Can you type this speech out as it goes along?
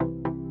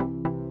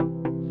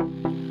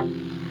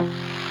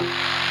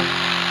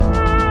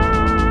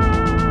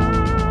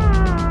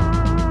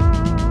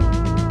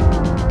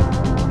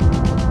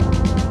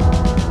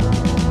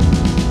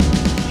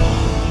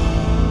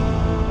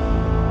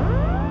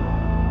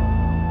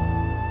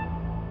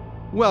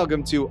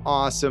Welcome to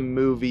Awesome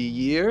Movie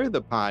Year,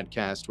 the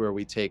podcast where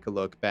we take a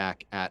look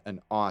back at an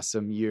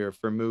awesome year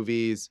for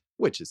movies,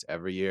 which is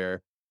every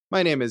year.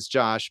 My name is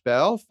Josh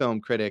Bell,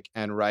 film critic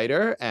and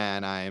writer,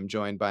 and I am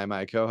joined by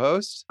my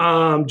co-host.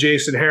 I'm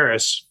Jason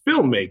Harris,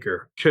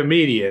 filmmaker,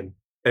 comedian.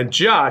 And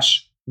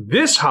Josh,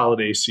 this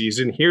holiday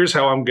season, here's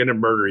how I'm going to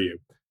murder you.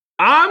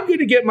 I'm going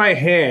to get my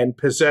hand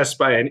possessed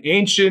by an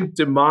ancient,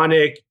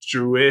 demonic,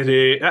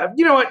 druidic...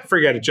 you know what?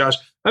 Forget it, Josh.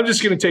 I'm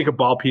just going to take a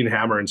ball peen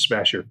hammer and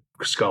smash your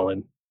skull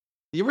in.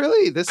 You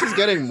really? This is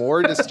getting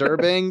more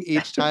disturbing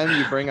each time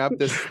you bring up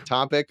this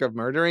topic of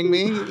murdering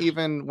me,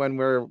 even when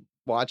we're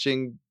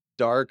watching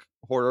dark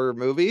horror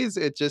movies.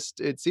 It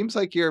seems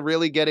like you're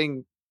really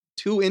getting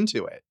too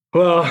into it.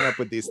 Well, coming up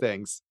with these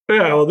things.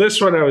 Yeah, well, this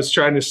one I was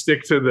trying to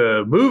stick to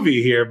the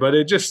movie here, but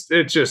it just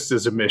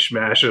is a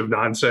mishmash of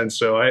nonsense.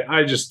 So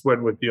I just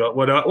went with the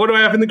what do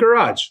I have in the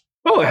garage?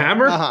 Oh, a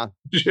hammer. Uh-huh.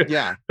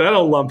 Yeah,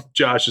 that'll lump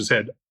Josh's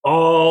head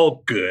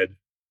all good.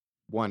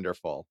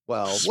 Wonderful.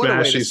 Well, Smashy what a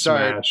way to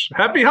start. Smash.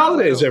 Happy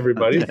holidays,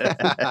 everybody.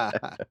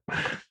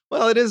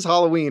 Well, it is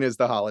Halloween is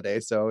the holiday,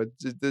 so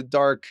the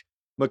dark,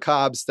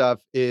 macabre stuff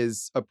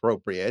is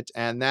appropriate,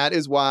 and that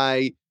is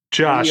why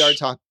Josh, we are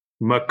talking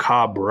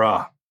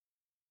macabre.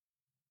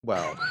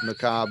 Well,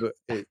 macabre,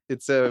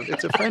 it's a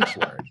French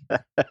word.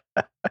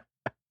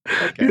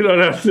 Okay. You don't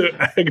have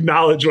to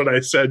acknowledge what I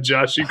said,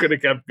 Josh. You could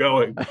have kept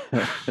going.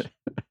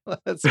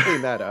 Let's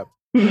clean that up.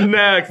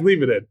 Nah,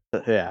 leave it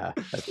in. Yeah.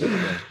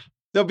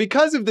 So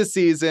because of the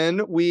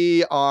season,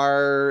 we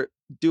are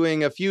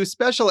doing a few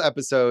special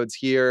episodes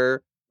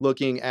here,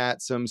 looking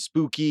at some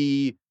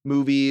spooky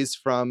movies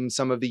from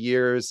some of the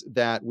years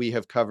that we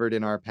have covered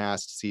in our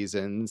past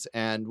seasons.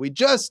 And we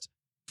just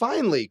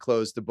finally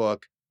closed the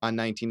book on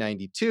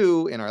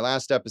 1992 in our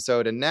last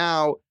episode. And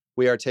now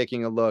we are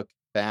taking a look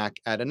back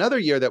at another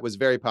year that was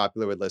very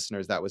popular with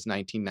listeners. That was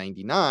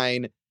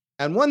 1999.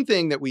 And one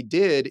thing that we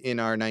did in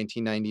our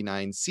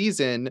 1999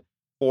 season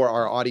for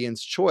our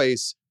audience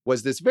choice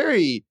was this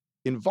very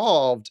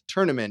involved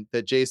tournament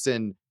that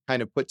Jason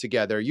kind of put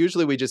together.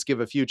 Usually we just give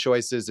a few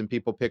choices and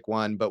people pick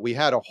one, but we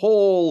had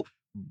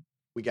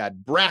we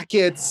got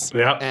brackets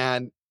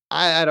and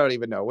I don't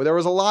even know. There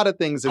was a lot of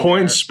things in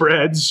Point there.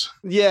 Spreads.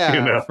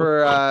 Yeah,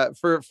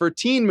 for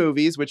teen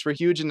movies, which were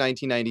huge in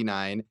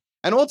 1999.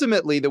 And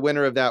ultimately, the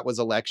winner of that was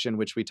Election,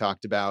 which we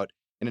talked about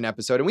in an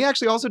episode. And we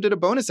actually also did a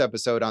bonus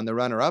episode on the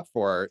runner-up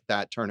for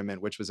that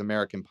tournament, which was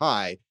American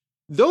Pie.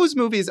 Those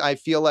movies, I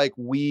feel like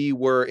we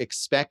were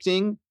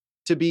expecting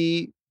to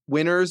be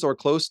winners or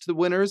close to the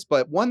winners.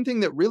 But one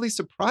thing that really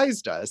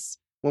surprised us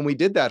when we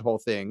did that whole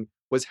thing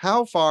was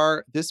how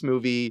far this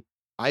movie,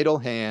 Idle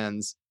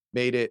Hands,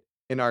 made it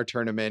in our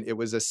tournament. It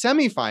was a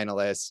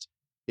semifinalist.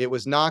 It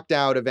was knocked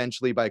out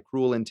eventually by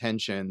Cruel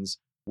Intentions,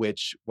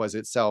 which was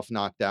itself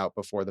knocked out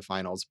before the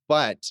finals.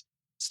 But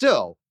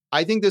still,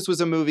 I think this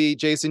was a movie,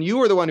 Jason, you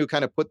were the one who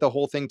kind of put the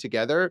whole thing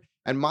together.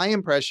 And my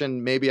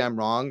impression, maybe I'm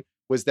wrong,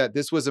 was that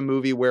this was a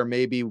movie where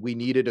maybe we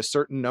needed a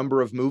certain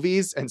number of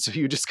movies. And so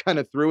you just kind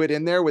of threw it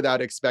in there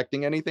without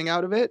expecting anything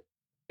out of it.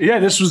 Yeah,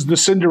 this was the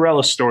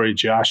Cinderella story,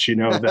 Josh,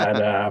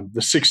 that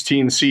the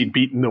 16 seed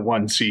beating the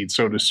 1 seed,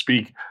 so to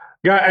speak.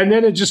 Yeah, and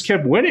then it just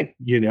kept winning,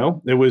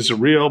 It was a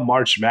real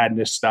March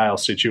Madness style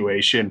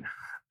situation.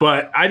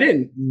 But I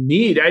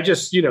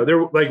just,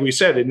 there, like we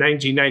said, in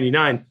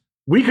 1999,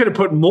 we could have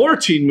put more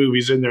teen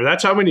movies in there.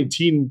 That's how many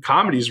teen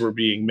comedies were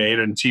being made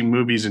and teen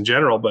movies in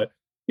general. But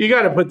you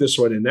got to put this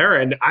one in there.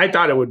 And I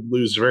thought it would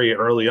lose very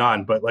early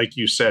on. But like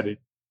you said, it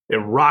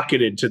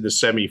rocketed to the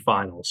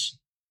semifinals.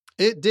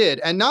 It did.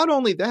 And not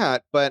only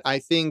that, but I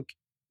think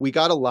we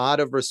got a lot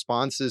of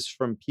responses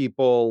from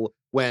people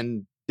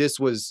when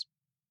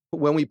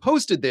we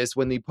posted these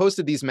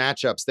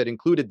matchups that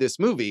included this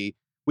movie.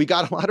 We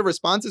got a lot of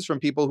responses from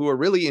people who are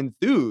really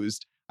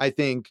enthused, I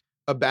think,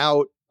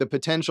 about the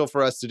potential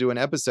for us to do an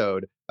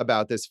episode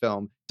about this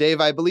film.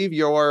 Dave, I believe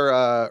your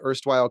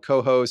erstwhile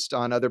co-host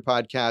on other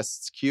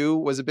podcasts, Q,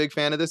 was a big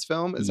fan of this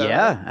film. Is that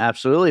right?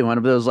 Absolutely. One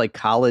of those like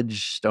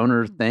college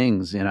stoner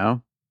things,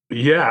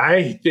 Yeah,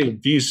 I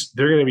think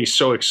they're going to be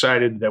so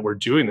excited that we're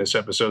doing this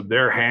episode.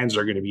 Their hands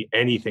are going to be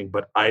anything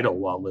but idle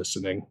while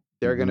listening.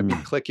 They're going to be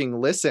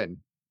clicking listen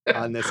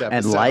on this episode.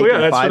 And like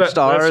and 5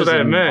 stars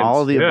and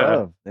all of the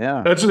above.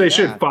 Yeah. That's what they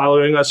should.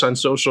 Following us on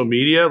social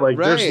media.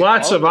 There's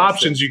lots of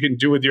options you can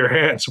do with your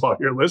hands while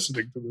you're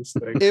listening to this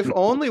thing. If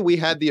only we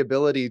had the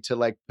ability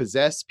to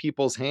possess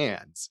people's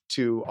hands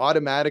to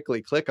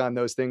automatically click on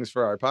those things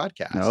for our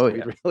podcast. Oh,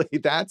 yeah. Really,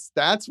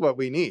 that's what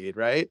we need,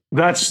 right?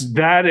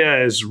 That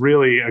is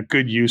really a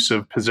good use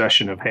of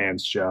possession of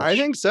hands, Josh. I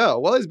think so.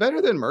 Well, it's better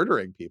than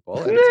murdering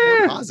people. And it's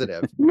more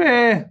positive.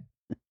 Meh.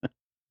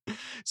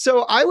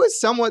 So I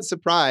was somewhat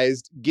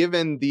surprised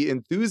given the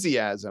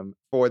enthusiasm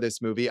for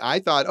this movie. I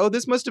thought,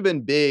 this must have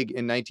been big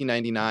in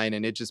 1999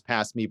 and it just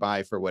passed me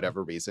by for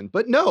whatever reason.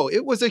 But no,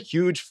 it was a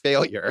huge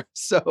failure.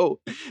 So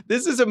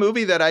this is a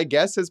movie that I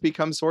guess has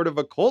become sort of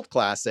a cult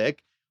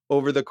classic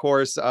over the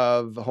course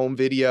of home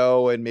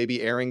video and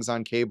maybe airings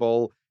on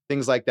cable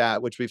things like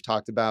that, which we've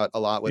talked about a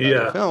lot with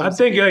other films. I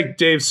think, like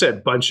Dave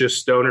said, bunch of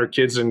stoner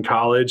kids in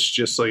college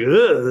just like,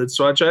 let's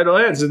watch Idle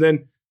Hands. And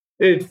then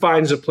it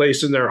finds a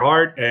place in their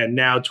heart. And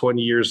now 20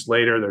 years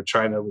later, they're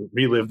trying to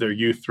relive their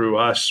youth through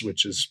us,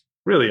 which is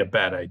really a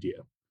bad idea.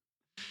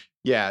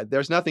 Yeah,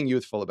 there's nothing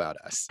youthful about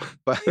us.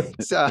 But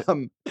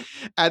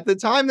at the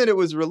time that it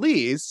was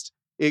released,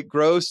 it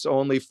grossed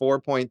only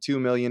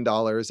 $4.2 million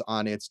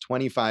on its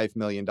 $25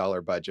 million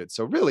budget.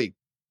 So really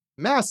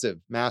massive,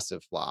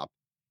 massive flop.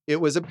 It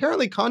was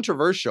apparently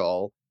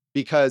controversial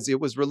because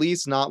it was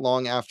released not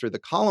long after the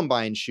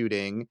Columbine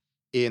shooting,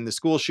 in the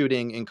school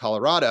shooting in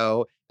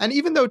Colorado. And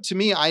even though to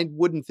me, I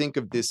wouldn't think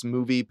of this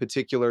movie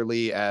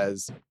particularly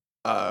as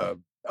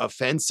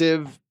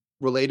offensive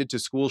related to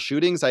school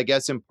shootings, I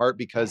guess in part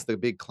because the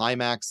big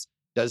climax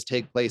does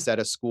take place at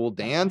a school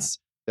dance.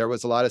 There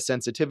was a lot of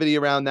sensitivity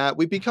around that.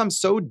 We've become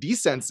so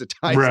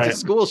desensitized to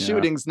school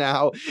shootings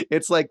now.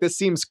 It's like, this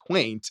seems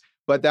quaint,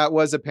 but that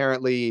was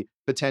apparently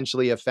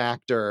potentially a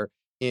factor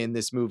in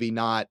this movie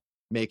not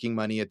making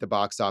money at the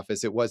box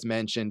office. It was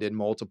mentioned in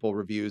multiple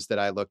reviews that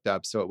I looked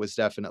up, so it was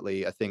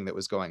definitely a thing that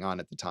was going on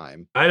at the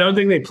time. I don't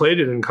think they played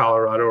it in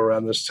Colorado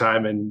around this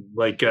time. And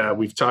like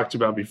we've talked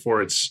about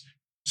before, it's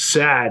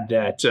sad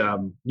that,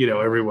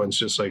 everyone's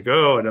just like,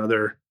 oh,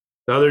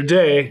 another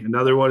day,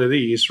 another one of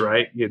these,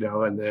 right?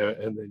 And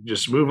they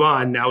just move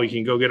on. Now we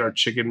can go get our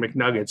chicken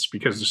McNuggets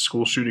because the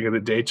school shooting of the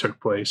day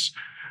took place.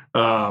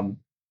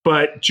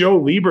 But Joe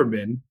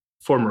Lieberman,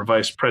 former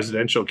vice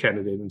presidential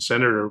candidate and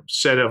senator,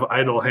 said of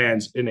Idle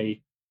Hands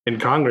in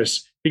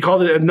Congress, he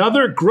called it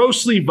another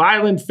grossly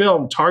violent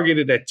film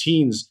targeted at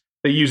teens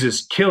that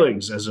uses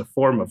killings as a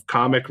form of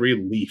comic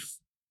relief.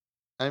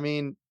 I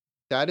mean,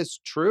 that is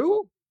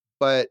true,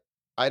 but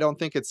I don't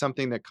think it's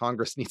something that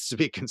Congress needs to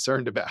be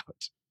concerned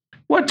about.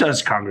 What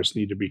does Congress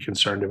need to be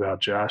concerned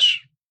about,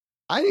 Josh?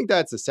 I think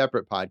that's a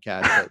separate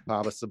podcast that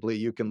possibly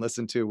you can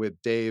listen to with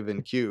Dave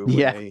and Q.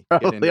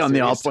 Probably on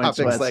the All Points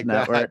West like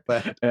network.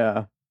 But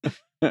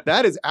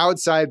that is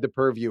outside the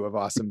purview of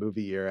Awesome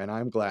Movie Year, and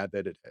I'm glad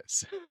that it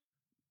is.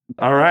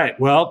 All right.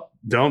 Well,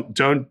 don't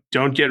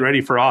get ready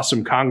for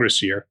Awesome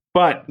Congress Year.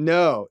 But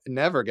no,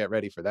 never get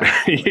ready for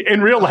that.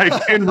 in real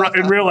life, in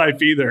real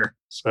life either.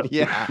 So.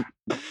 Yeah.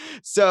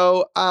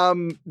 So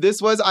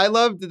I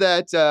loved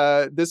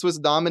that this was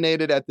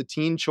nominated at the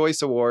Teen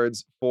Choice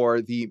Awards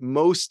for the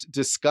Most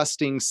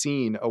Disgusting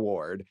Scene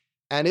Award,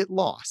 and it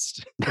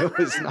lost. It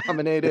was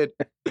nominated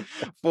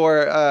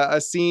for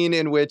a scene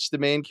in which the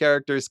main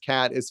character's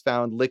cat is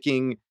found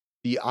licking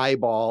the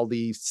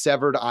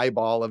severed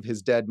eyeball of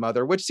his dead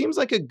mother, which seems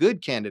like a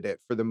good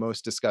candidate for the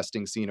Most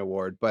Disgusting Scene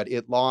Award, but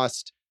it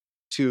lost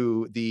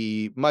to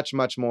the much,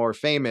 much more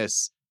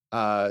famous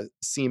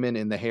semen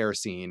in the hair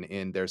scene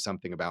in There's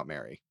Something About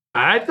Mary.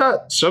 I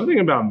thought Something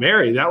About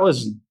Mary,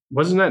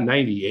 wasn't that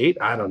 98?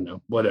 I don't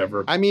know,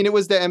 whatever. I mean, it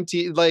was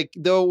the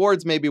the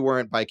awards maybe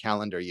weren't by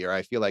calendar year.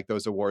 I feel like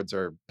those awards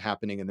are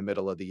happening in the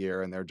middle of the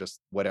year and they're just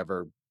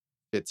whatever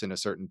fits in a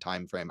certain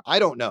time frame. I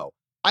don't know.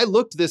 I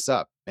looked this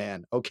up,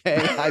 man. Okay.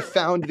 I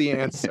found the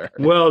answer.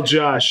 Well,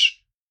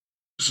 Josh,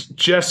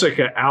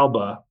 Jessica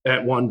Alba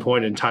at one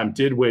point in time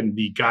did win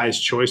the Guy's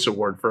Choice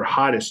Award for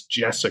Hottest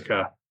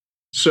Jessica.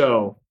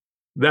 So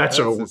that's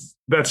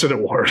an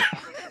award.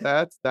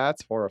 That's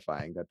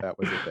horrifying that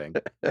was a thing.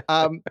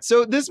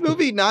 So this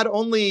movie, not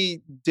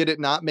only did it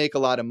not make a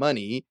lot of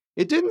money,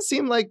 it didn't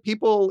seem like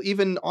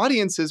even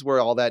audiences were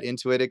all that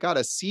into it. It got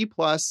a C+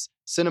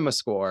 cinema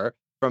score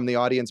from the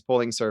audience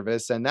polling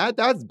service. And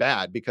that's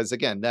bad because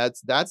again,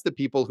 that's the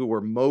people who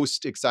were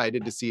most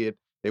excited to see it.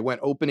 They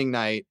went opening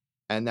night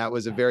and that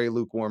was a very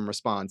lukewarm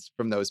response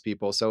from those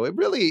people. So it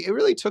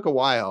really took a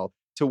while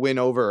to win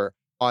over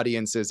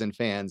audiences and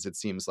fans. It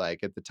seems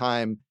like at the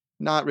time,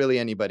 not really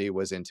anybody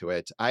was into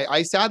it.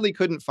 I sadly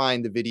couldn't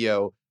find the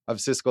video of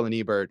Siskel and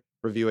Ebert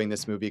reviewing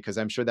this movie because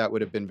I'm sure that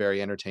would have been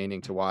very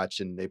entertaining to watch.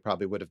 And they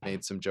probably would have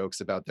made some jokes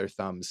about their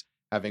thumbs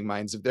having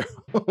minds of their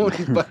own,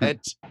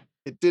 but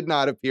it did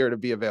not appear to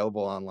be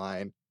available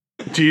online.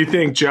 Do you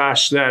think,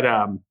 Josh, that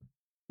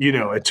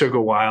it took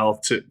a while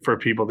for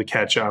people to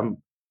catch on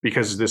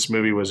because this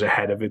movie was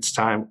ahead of its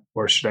time,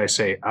 or should I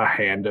say, a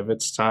hand of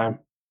its time?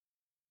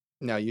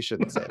 No, you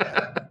shouldn't say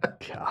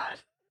that. God,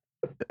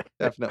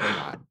 definitely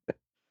not.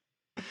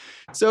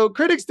 So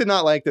critics did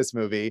not like this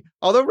movie,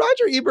 although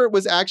Roger Ebert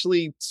was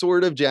actually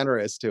sort of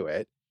generous to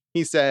it.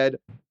 He said,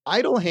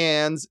 Idle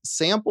Hands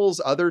samples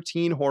other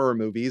teen horror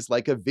movies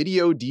like a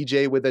video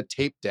DJ with a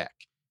tape deck,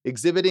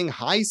 exhibiting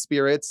high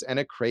spirits and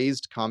a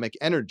crazed comic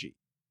energy.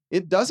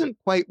 It doesn't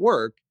quite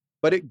work,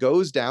 but it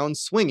goes down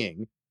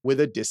swinging with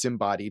a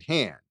disembodied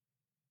hand.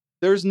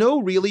 There's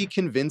no really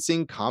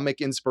convincing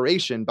comic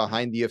inspiration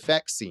behind the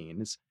effect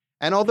scenes,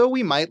 and although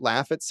we might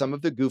laugh at some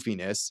of the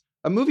goofiness,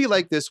 a movie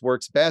like this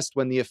works best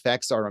when the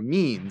effects are a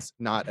means,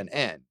 not an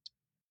end.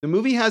 The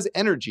movie has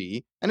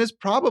energy and is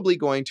probably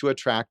going to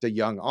attract a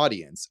young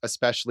audience,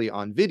 especially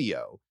on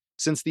video,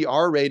 since the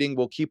R rating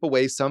will keep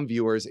away some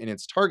viewers in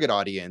its target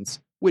audience,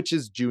 which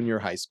is junior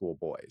high school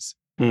boys.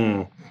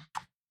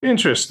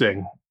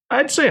 Interesting.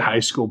 I'd say high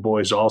school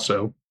boys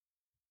also.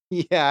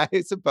 Yeah,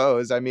 I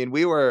suppose. I mean,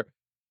 we were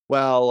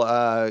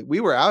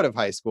out of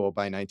high school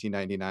by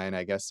 1999,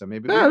 I guess. So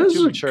maybe we were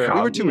too mature.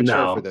 We were too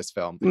mature for this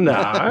film. No,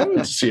 I went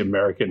to see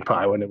American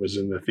Pie when it was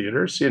in the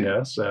theaters,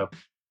 so.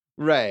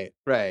 Right.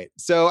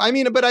 So, I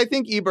mean, but I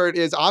think Ebert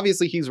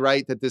he's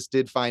right that this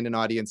did find an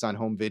audience on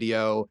home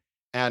video.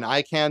 And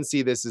I can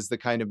see this as the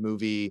kind of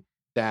movie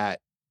that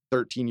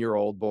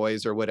 13-year-old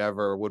boys or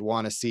whatever would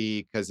want to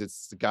see because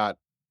it's got,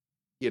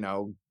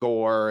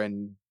 gore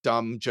and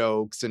dumb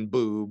jokes and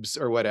boobs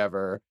or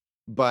whatever.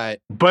 But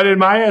in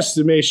my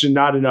estimation,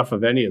 not enough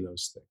of any of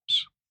those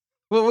things.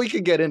 Well, we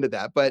could get into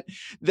that, but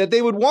that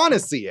they would want to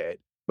see it,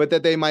 but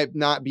that they might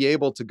not be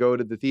able to go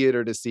to the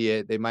theater to see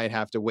it. They might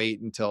have to wait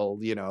until,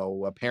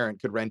 a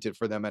parent could rent it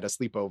for them at a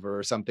sleepover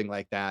or something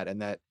like that.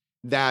 And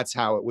that's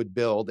how it would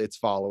build its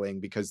following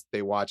because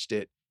they watched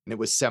it and it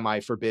was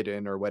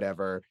semi-forbidden or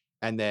whatever.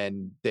 And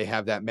then they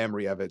have that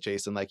memory of it,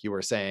 Jason, like you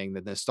were saying,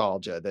 the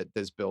nostalgia that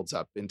this builds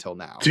up until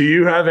now. Do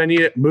you have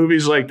any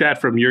movies like that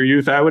from your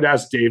youth? I would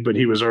ask Dave, but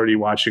he was already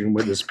watching them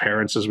with his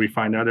parents, as we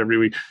find out every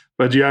week.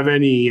 But do you have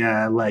any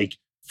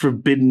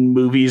forbidden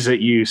movies that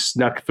you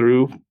snuck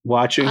through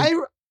watching?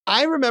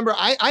 I remember,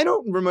 I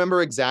don't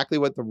remember exactly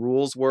what the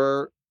rules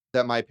were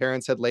that my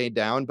parents had laid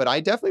down, but I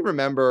definitely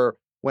remember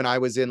when I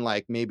was in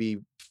maybe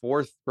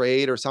 4th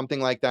grade or something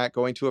like that,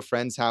 going to a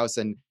friend's house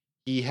and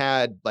he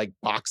had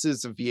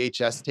boxes of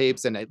VHS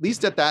tapes. And at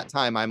least at that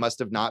time, I must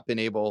have not been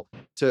able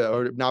to,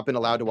 or not been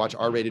allowed to watch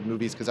R-rated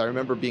movies because I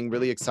remember being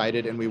really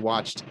excited and we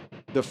watched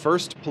the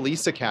first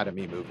Police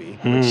Academy movie,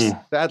 which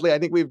sadly, I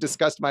think we've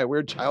discussed my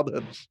weird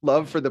childhood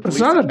love for the Police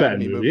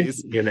Academy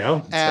movies.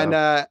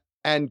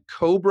 And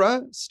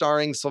Cobra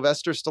starring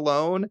Sylvester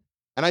Stallone.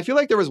 And I feel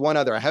like there was one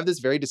other. I have this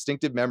very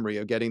distinctive memory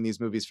of getting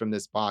these movies from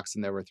this box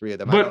and there were 3 of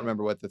them. I don't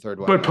remember what the third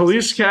one was. But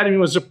Police Academy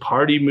was a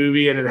party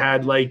movie and it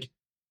had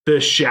the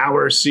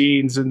shower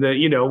scenes and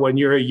when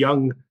you're a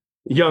young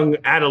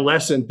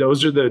adolescent,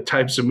 those are the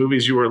types of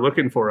movies you were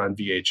looking for on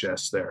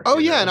VHS there. Oh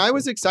yeah. And I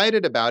was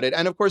excited about it.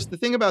 And of course, the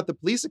thing about the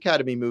Police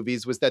Academy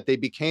movies was that they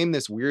became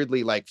this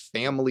weirdly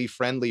family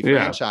friendly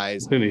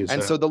franchise.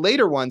 And so the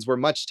later ones were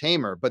much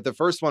tamer, but the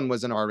first one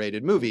was an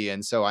R-rated movie.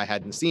 And so I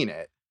hadn't seen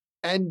it.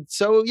 And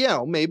so,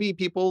 maybe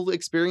people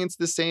experience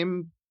the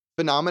same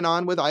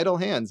phenomenon with Idle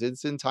Hands.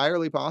 It's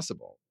entirely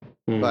possible.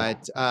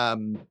 But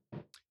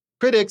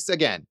critics,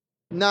 again,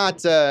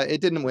 it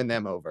didn't win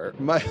them over.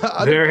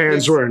 Their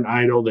hands weren't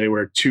idle. They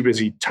were too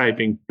busy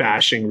typing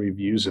bashing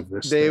reviews of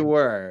this. They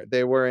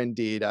were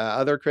indeed.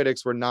 Other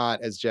critics were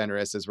not as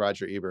generous as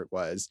Roger Ebert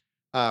was.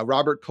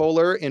 Robert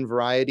Kohler in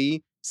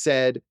Variety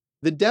said,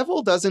 "The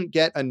devil doesn't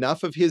get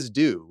enough of his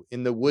due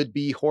in the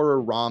would-be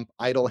horror romp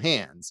Idle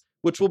Hands,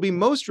 which will be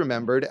most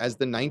remembered as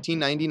the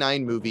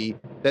 1999 movie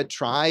that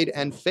tried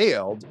and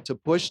failed to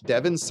push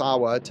Devon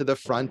Sawa to the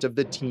front of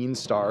the teen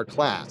star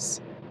class.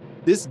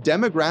 This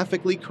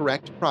demographically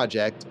correct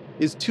project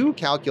is too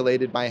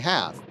calculated by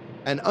half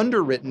and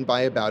underwritten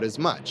by about as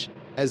much,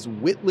 as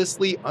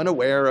witlessly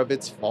unaware of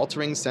its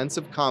faltering sense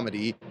of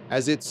comedy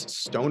as its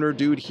stoner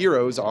dude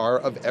heroes are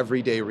of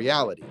everyday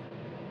reality.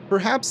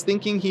 Perhaps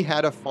thinking he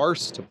had a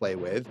farce to play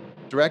with,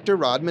 director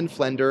Rodman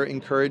Flender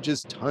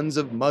encourages tons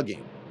of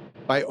mugging.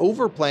 By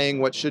overplaying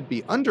what should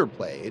be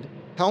underplayed,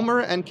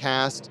 Helmer and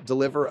cast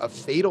deliver a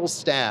fatal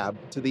stab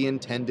to the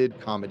intended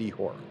comedy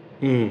horror."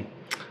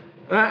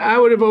 I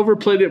would have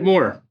overplayed it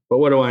more, but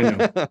what do I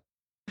know?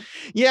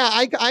 Yeah,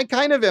 I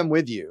kind of am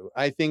with you.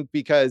 I think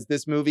because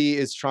this movie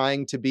is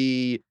trying to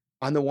be,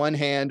 on the one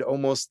hand,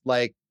 almost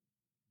like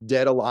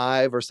Dead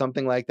Alive or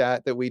something like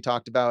that we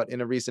talked about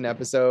in a recent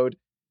episode.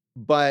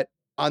 But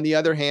on the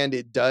other hand,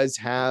 it does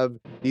have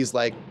these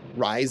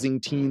rising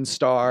teen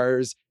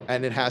stars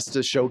and it has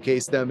to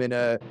showcase them in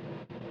a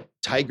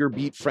Tiger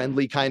Beat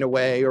friendly kind of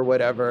way or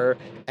whatever.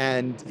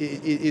 And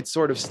it's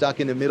sort of stuck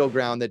in the middle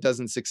ground that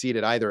doesn't succeed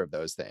at either of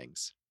those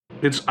things.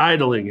 It's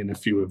idling in a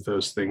few of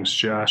those things,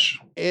 Josh.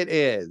 It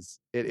is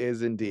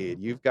indeed.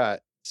 You've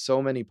got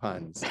so many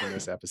puns in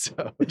this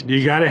episode.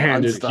 You got to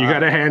hand it. You got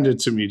to hand it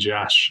to me,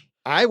 Josh.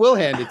 I will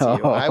hand it to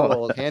you. I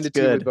will hand it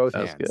to you with both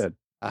hands. Good.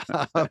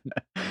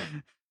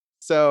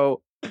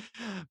 So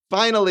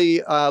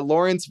finally,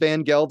 Lawrence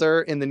Van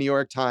Gelder in the New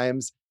York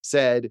Times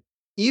said,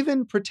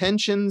 "Even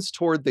pretensions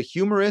toward the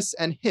humorous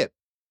and hip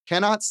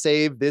cannot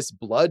save this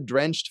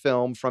blood-drenched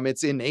film from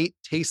its innate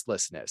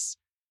tastelessness,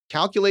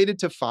 calculated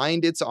to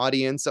find its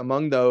audience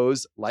among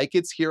those, like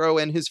its hero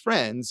and his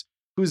friends,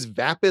 whose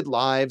vapid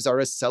lives are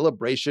a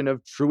celebration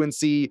of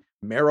truancy,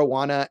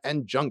 marijuana,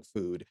 and junk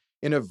food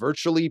in a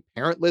virtually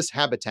parentless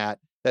habitat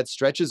that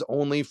stretches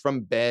only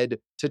from bed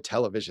to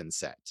television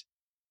set.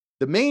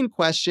 The main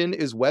question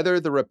is whether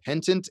the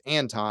repentant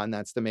Anton,"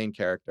 that's the main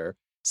character,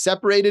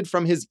 "separated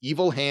from his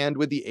evil hand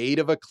with the aid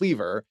of a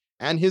cleaver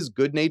and his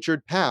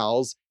good-natured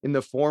pals in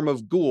the form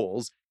of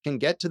ghouls can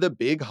get to the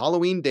big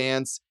Halloween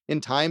dance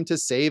in time to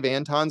save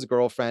Anton's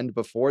girlfriend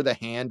before the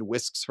hand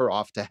whisks her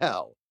off to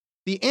hell.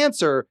 The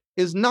answer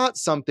is not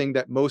something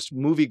that most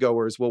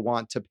moviegoers will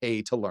want to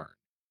pay to learn."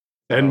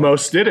 And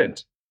most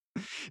didn't.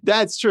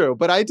 That's true.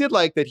 But I did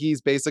like that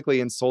he's basically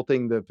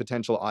insulting the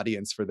potential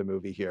audience for the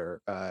movie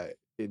here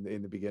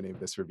in the beginning of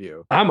this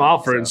review. I'm all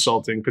for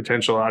insulting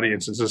potential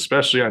audiences,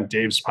 especially on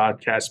Dave's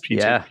podcast,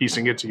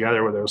 piecing it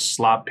together where those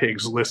slop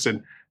pigs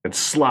listen and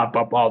slop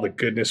up all the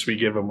goodness we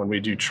give them when we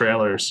do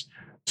trailers.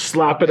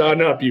 Slop it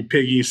on up, you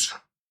piggies.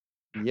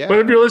 Yeah. But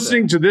if you're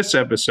listening to this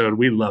episode,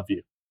 we love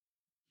you.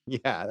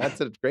 Yeah,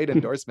 that's a great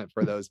endorsement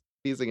for those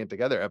piecing it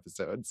together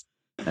episodes.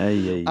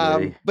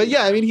 But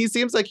yeah, I mean, he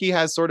seems like he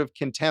has sort of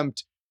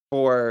contempt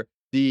for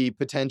the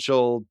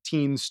potential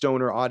teen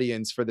stoner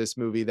audience for this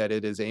movie that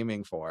it is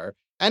aiming for.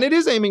 And it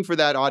is aiming for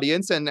that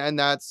audience, and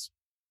that's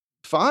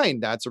fine.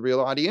 That's a real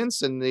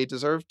audience, and they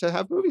deserve to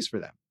have movies for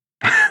them.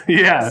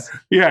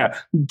 Yeah.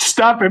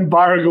 Stop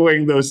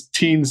embargoing those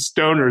teen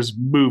stoners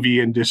movie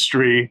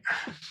industry.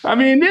 I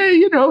mean,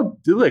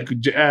 look,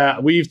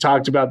 we've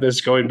talked about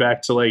this going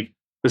back to like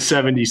the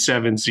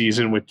 77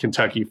 season with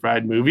Kentucky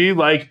Fried Movie.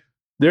 Like,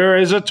 there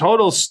is a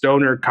total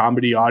stoner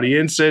comedy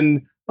audience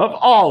and of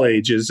all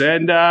ages,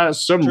 and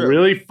some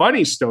really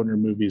funny stoner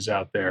movies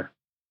out there.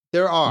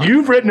 There are.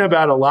 You've written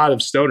about a lot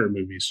of stoner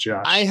movies,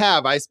 Josh. I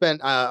have. I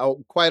spent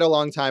quite a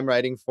long time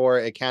writing for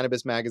a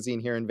cannabis magazine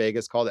here in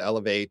Vegas called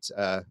Elevate.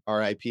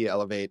 RIP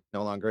Elevate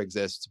no longer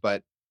exists,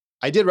 but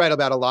I did write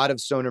about a lot of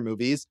stoner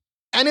movies.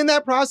 And in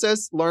that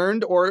process,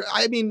 learned,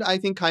 I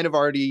think kind of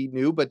already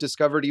knew, but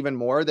discovered even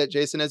more that,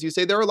 Jason, as you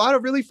say, there are a lot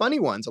of really funny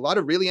ones, a lot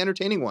of really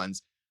entertaining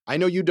ones. I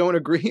know you don't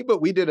agree,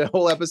 but we did a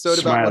whole episode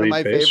about one of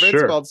my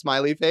favorites called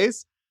Smiley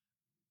Face.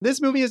 This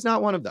movie is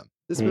not one of them.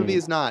 This movie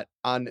is not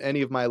on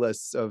any of my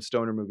lists of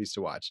stoner movies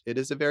to watch. It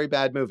is a very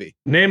bad movie.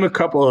 Name a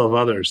couple of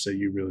others that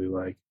you really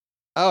like.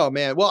 Oh,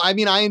 man. Well, I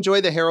mean, I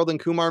enjoy the Harold and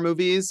Kumar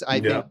movies.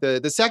 I think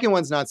the second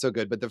one's not so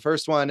good, but the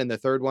first one and the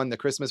third one, the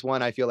Christmas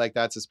one, I feel like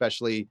that's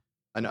especially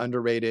an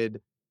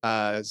underrated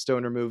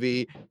stoner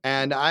movie.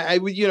 And I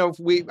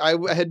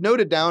had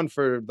noted down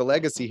for the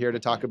legacy here to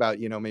talk about,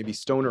 maybe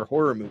stoner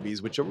horror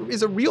movies, which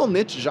is a real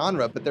niche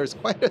genre, but there's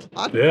quite a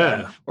lot of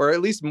them, or at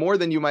least more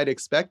than you might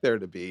expect there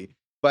to be.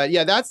 But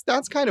yeah, that's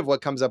kind of what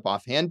comes up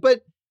offhand.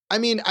 But I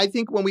mean, I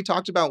think when we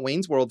talked about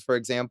Wayne's World, for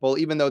example,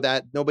 even though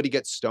that nobody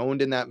gets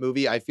stoned in that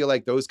movie, I feel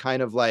like those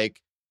kind of like,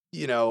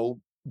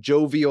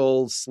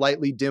 jovial,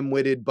 slightly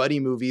dim-witted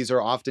buddy movies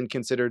are often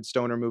considered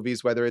stoner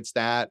movies, whether it's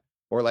that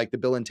or like the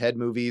Bill and Ted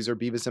movies or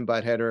Beavis and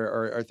Butthead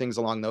or things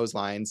along those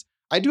lines.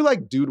 I do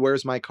like Dude,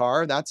 Where's My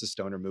Car? That's a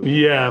stoner movie.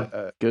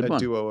 Yeah. Good one.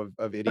 Duo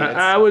of idiots.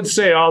 I would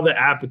say all the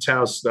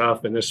Apatow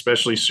stuff, and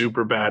especially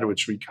Superbad,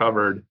 which we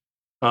covered.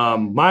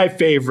 My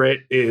favorite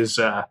is,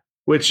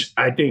 which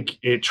I think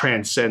it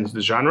transcends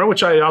the genre,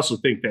 which I also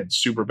think that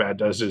Superbad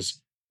does,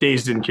 is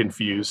Dazed and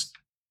Confused.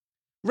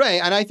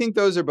 Right. And I think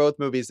those are both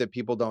movies that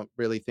people don't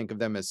really think of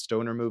them as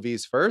stoner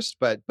movies first,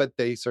 but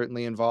they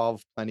certainly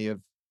involve plenty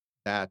of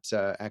that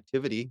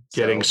activity.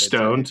 Getting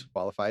stoned. It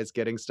qualifies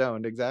getting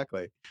stoned.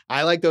 Exactly.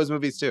 I like those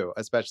movies too,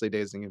 especially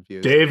Dazed and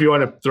Confused. Dave, you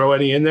want to throw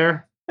any in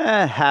there?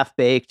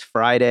 Half-Baked,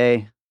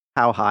 Friday,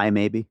 How High,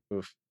 maybe.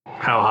 Oof.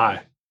 How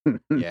High?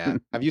 Yeah.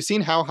 Have you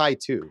seen How High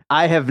 2?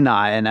 I have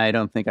not, and I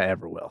don't think I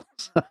ever will.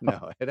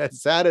 No, that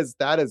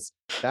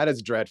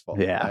is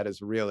dreadful. Yeah. That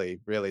is really,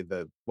 really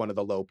one of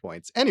the low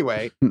points.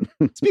 Anyway,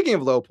 speaking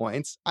of low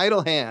points,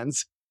 Idle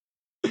Hands.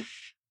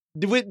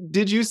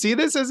 Did you see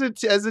this as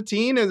a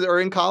teen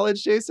or in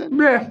college, Jason?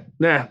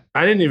 Nah.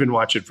 I didn't even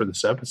watch it for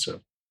this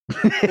episode.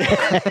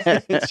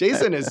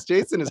 Jason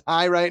is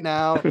high right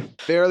now,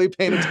 barely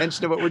paying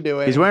attention to what we're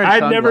doing. He's wearing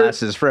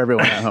sunglasses for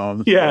everyone at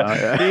home.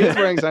 Yeah, he is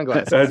wearing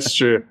sunglasses. That's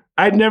true.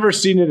 I'd never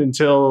seen it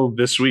until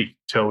this week,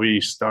 till we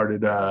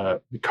started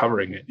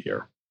covering it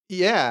here.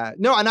 Yeah,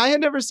 no, and I had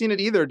never seen it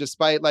either,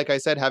 despite, like I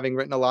said, having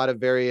written a lot of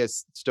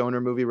various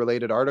stoner movie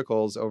related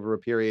articles over a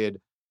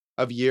period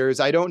of years.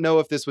 I don't know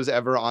if this was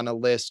ever on a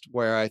list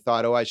where I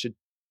thought, I should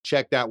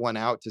check that one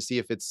out to see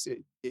if it's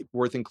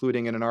worth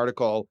including in an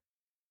article.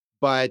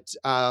 But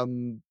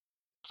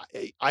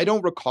I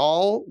don't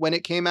recall when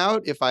it came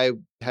out if I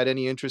had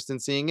any interest in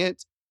seeing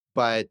it.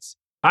 But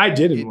I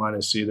didn't want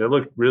to see it. It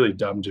looked really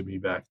dumb to me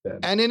back then.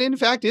 And it, in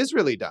fact, is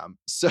really dumb.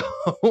 So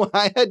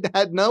I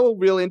had no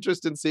real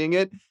interest in seeing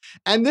it.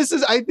 And this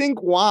is, I think,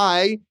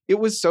 why it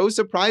was so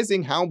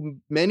surprising how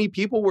many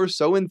people were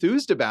so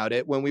enthused about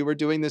it when we were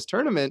doing this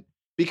tournament,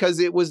 because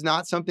it was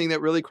not something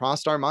that really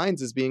crossed our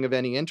minds as being of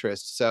any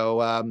interest.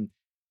 So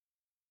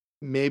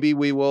maybe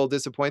we will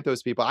disappoint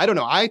those people. I don't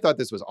know. I thought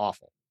this was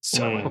awful.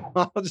 So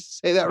I'll just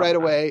say that right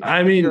away.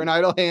 I mean, if you're an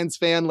Idle Hands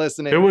fan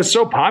listening. It was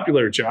so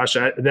popular, Josh,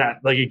 that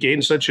like it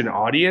gained such an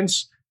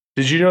audience.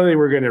 Did you know they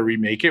were going to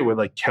remake it with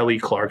like Kelly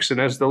Clarkson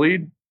as the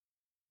lead?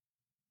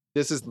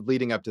 This is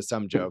leading up to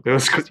some joke. They were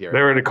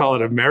going to call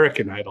it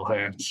American Idle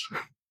Hands.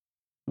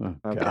 Oh,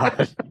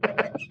 God.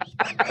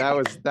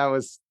 That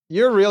was.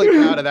 You're really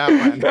proud of that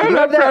one. I'm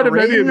not proud of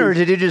any of these. Or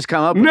did you just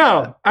come up with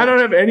that? I don't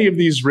have any of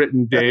these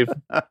written, Dave.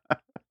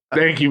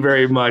 Thank you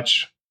very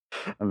much.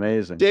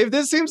 Amazing. Dave,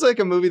 this seems like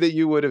a movie that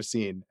you would have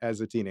seen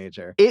as a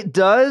teenager. It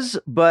does,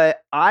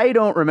 but I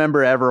don't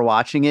remember ever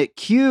watching it.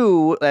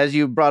 Q, as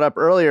you brought up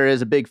earlier,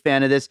 is a big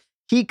fan of this.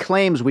 he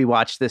claims we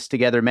watched this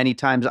together many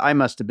times. I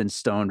must have been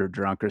stoned or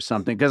drunk or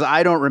something because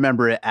I don't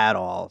remember it at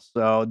all.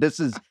 So this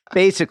is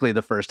basically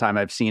the first time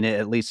I've seen it,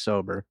 at least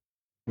sober.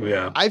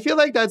 Yeah. I feel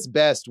like that's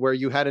best, where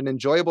you had an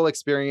enjoyable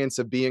experience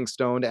of being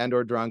stoned and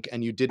or drunk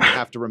and you didn't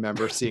have to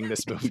remember seeing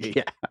this movie.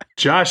 Yeah.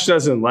 Josh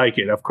doesn't like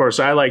it. Of course,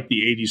 I like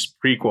the 80s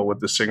prequel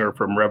with the singer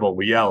from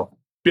Rebel Yell,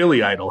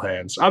 Billy Idle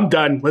Hands. I'm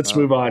done. Let's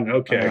move on.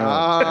 Okay.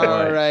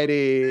 All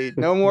righty.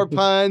 No more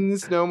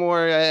puns. No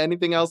more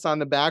anything else on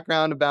the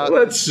background about.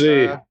 Let's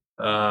see. Nope.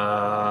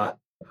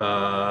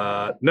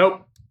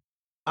 All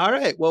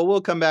right. Well,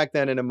 we'll come back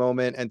then in a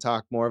moment and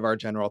talk more of our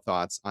general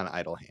thoughts on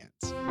Idle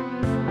Hands.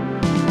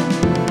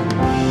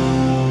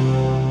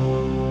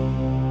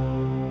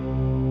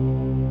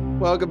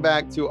 Welcome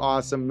back to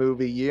Awesome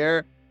Movie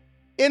Year.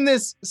 In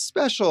this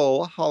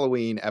special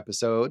Halloween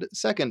episode,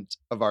 second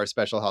of our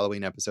special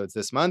Halloween episodes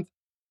this month,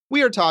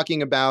 we are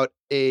talking about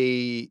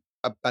an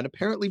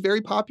apparently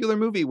very popular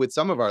movie with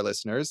some of our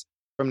listeners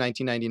from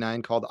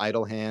 1999 called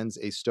Idle Hands,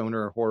 a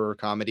stoner horror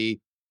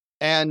comedy.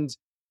 And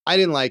I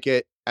didn't like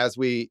it, as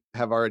we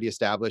have already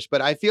established,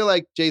 but I feel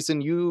like,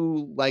 Jason,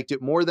 you liked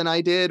it more than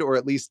I did, or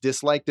at least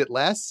disliked it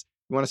less.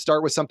 You want to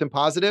start with something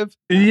positive?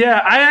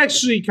 Yeah, I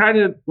actually kind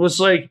of was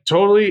like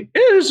totally,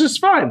 it was just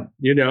fun,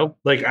 you know,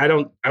 like I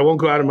won't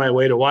go out of my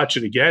way to watch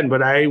it again,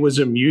 but I was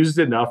amused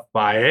enough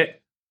by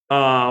it.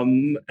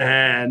 And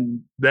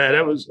that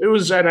it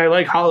was, and I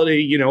like holiday,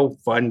 you know,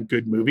 fun,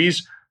 good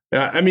movies.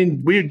 I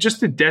mean, we just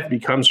did Death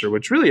Becomes Her,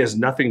 which really has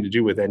nothing to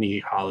do with any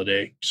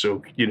holiday.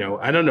 So, you know,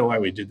 I don't know why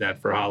we did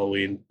that for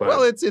Halloween. But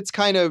well, it's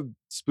kind of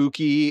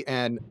spooky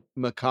and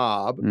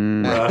macabre.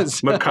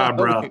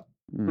 Macabre.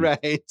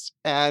 Right.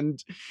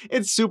 And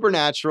it's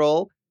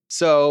supernatural.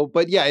 So,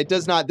 but yeah, it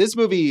does not. This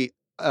movie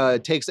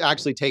takes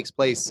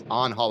place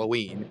on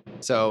Halloween.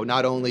 So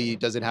not only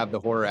does it have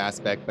the horror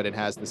aspect, but it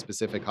has the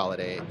specific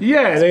holiday.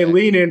 Yeah, aspect. They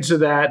lean into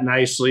that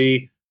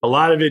nicely. A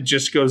lot of it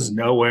just goes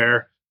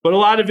nowhere. But a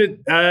lot of it,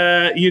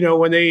 you know,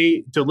 when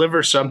they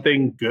deliver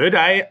something good,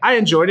 I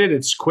enjoyed it.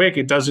 It's quick.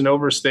 It doesn't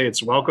overstay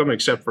its welcome,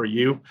 except for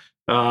you.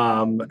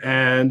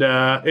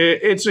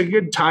 It's a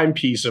good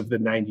timepiece of the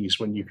 90s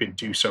when you could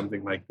do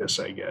something like this,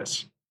 I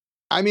guess.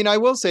 I mean, I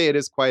will say it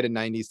is quite a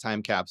 90s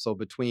time capsule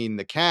between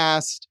the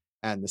cast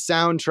and the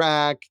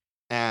soundtrack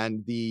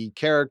and the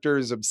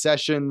characters'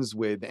 obsessions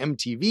with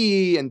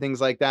MTV and things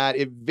like that.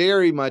 It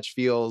very much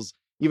feels,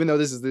 even though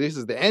this is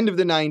the end of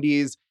the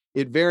 90s,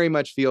 it very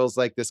much feels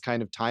like this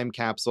kind of time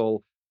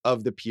capsule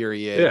of the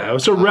period. Yeah, it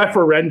was a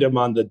referendum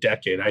on the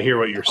decade. I hear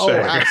what you're saying.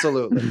 Oh,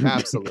 absolutely.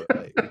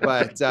 Absolutely.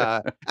 But,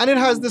 and it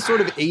has this sort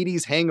of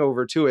 80s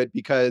hangover to it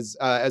because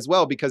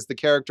the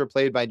character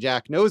played by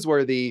Jack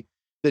Noseworthy,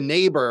 the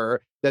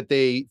neighbor that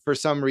they, for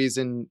some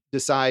reason,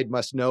 decide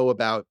must know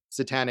about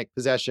satanic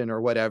possession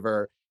or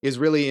whatever, is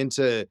really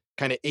into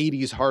kind of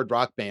 80s hard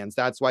rock bands.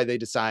 That's why they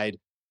decide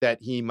that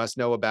he must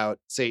know about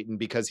Satan,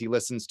 because he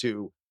listens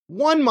to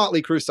one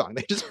Motley Crue song.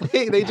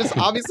 They just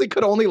obviously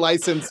could only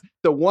license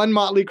the one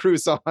Motley Crue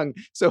song.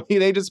 So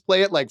they just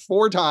play it like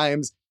 4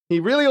 times. He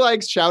really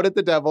likes Shout at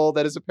the Devil.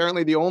 That is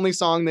apparently the only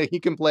song that he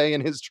can play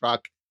in his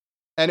truck.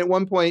 And at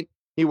one point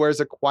he wears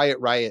a Quiet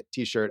Riot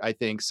t-shirt, I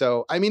think.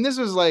 So, I mean, these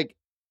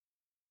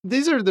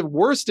are the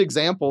worst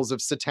examples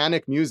of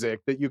satanic music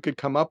that you could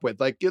come up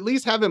with. Like, at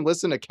least have him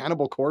listen to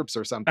Cannibal Corpse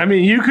or something. I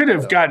mean, you could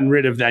have gotten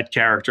rid of that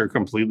character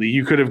completely.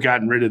 You could have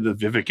gotten rid of the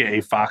Vivica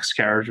A. Fox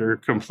character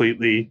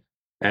completely.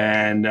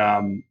 And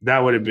that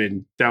would have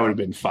been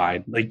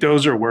fine. Like,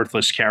 those are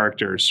worthless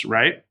characters,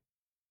 right?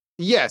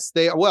 Yes,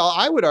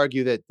 I would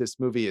argue that this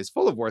movie is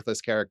full of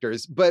worthless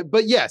characters, but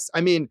yes,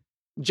 I mean,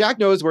 Jack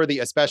Noseworthy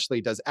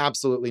especially does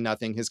absolutely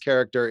nothing. His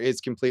character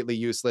is completely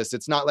useless.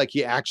 It's not like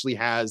he actually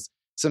has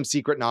some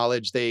secret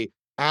knowledge. They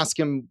ask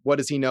him, what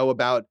does he know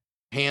about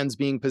hands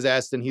being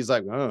possessed? And he's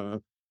like,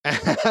 oh.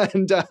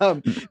 And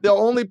the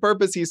only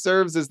purpose he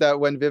serves is that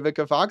when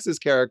Vivica Fox's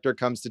character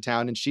comes to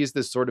town and she's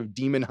this sort of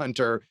demon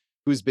hunter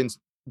who's been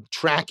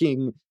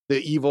tracking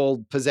the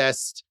evil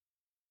possessed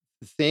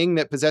thing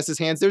that possesses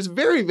hands. There's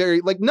very,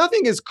 very, like,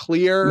 nothing is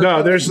clear.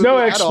 No, there's no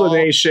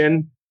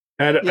explanation.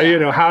 And, you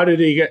know, how did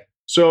he get,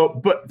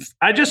 so, but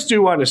I just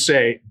do want to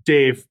say,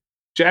 Dave,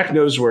 Jack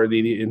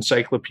Noseworthy, the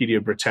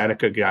Encyclopedia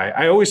Britannica guy,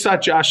 I always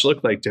thought Josh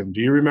looked like him. Do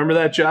you remember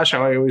that, Josh?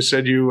 How I always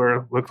said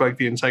you looked like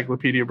the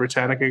Encyclopedia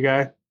Britannica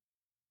guy?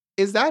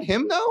 Is that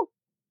him, though?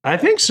 I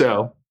think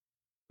so.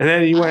 And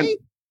then he went,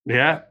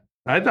 yeah.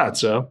 I thought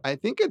so. I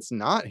think it's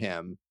not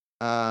him.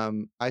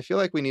 I feel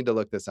like we need to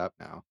look this up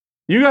now.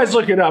 You guys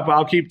look it up.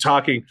 I'll keep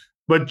talking.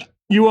 But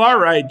you are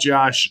right,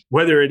 Josh,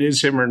 whether it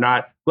is him or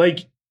not.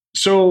 Like,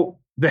 so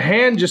the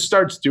hand just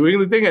starts doing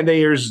the thing and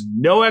there's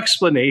no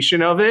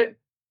explanation of it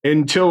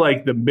until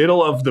like the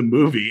middle of the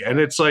movie. And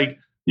it's like,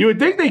 you would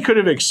think they could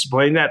have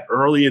explained that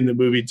early in the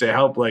movie to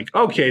help, like,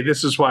 okay,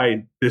 this is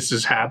why this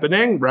is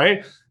happening,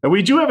 right? And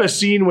we do have a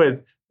scene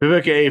with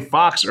Vivica A.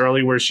 Fox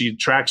early where she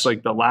tracks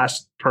like the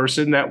last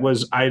person that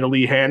was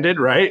idly handed,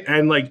 right?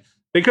 And like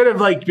they could have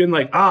like been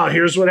like, oh,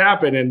 here's what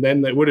happened, and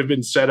then it would have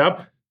been set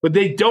up. But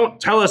they don't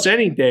tell us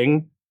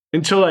anything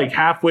until like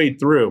halfway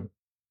through.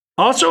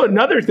 Also,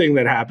 another thing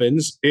that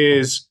happens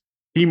is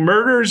he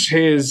murders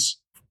his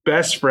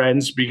best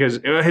friends because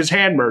his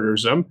hand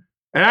murders him.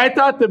 And I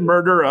thought the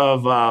murder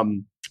of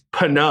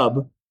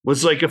Panub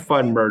was like a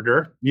fun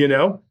murder, you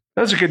know?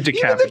 That was a good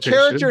decapitation. Even the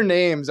character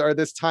names are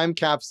this time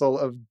capsule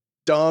of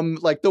dumb,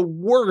 like the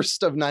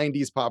worst of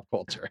 90s pop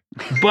culture.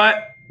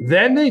 But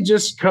then they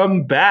just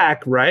come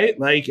back, right?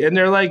 Like, and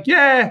they're like,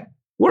 yeah,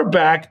 we're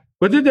back.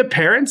 But did the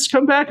parents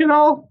come back at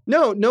all?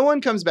 No, no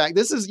one comes back.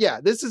 This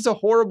is a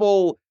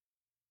horrible,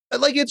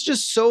 like, it's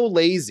just so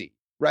lazy,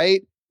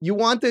 right? You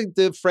want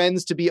the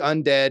friends to be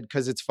undead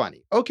because it's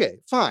funny. Okay,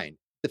 fine.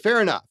 Fair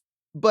enough.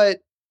 But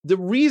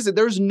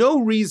there's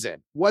no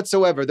reason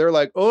whatsoever. They're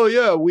like, oh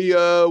yeah,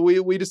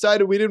 we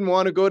decided we didn't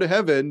want to go to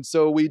heaven,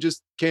 so we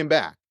just came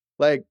back.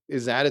 Like,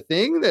 is that a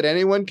thing that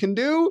anyone can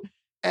do?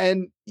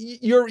 And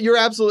you're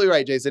absolutely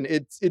right, Jason.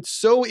 It's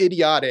so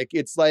idiotic.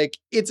 It's like,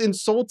 it's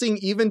insulting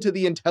even to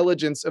the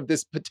intelligence of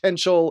this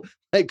potential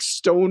like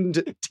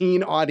stoned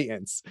teen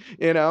audience,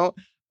 you know?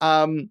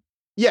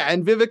 Yeah,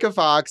 and Vivica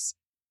Fox,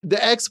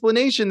 the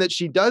explanation that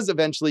she does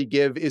eventually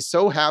give is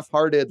so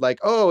half-hearted, like,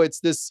 oh, it's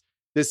this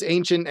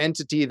ancient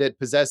entity that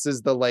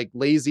possesses the like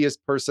laziest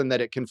person that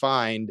it can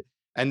find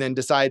and then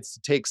decides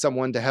to take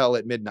someone to hell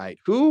at midnight.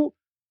 Who?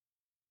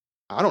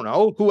 I don't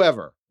know.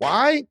 Whoever.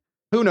 Why?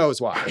 Who knows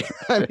why?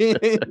 I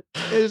mean,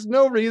 there's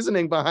no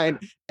reasoning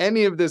behind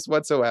any of this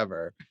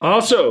whatsoever.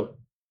 Also,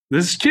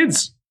 this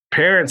kid's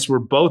parents were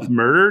both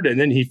murdered, and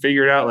then he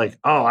figured out, like,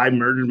 oh, I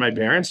murdered my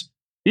parents.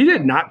 He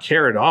did not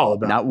care at all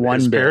about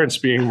his parents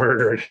being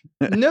murdered.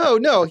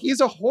 No,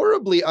 he's a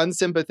horribly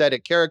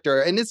unsympathetic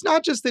character. And it's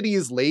not just that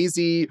he's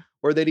lazy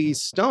or that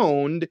he's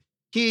stoned.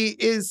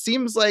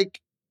 Seems like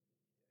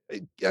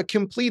a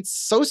complete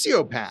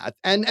sociopath.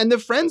 And the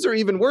friends are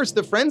even worse.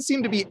 The friends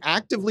seem to be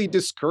actively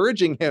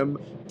discouraging him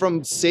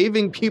from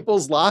saving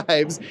people's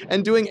lives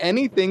and doing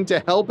anything to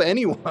help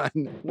anyone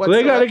whatsoever. Well,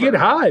 they got to get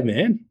high,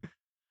 man.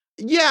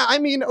 Yeah, I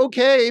mean,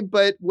 okay,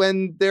 but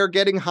when they're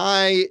getting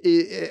high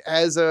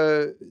as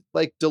a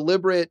like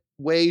deliberate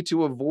way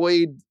to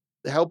avoid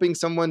helping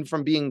someone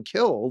from being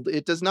killed,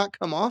 it does not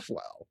come off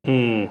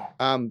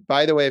well.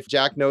 By the way, if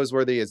Jack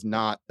Noseworthy is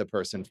not the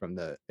person from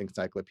the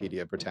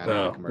Encyclopedia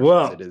Britannica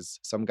commercials, it is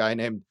some guy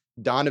named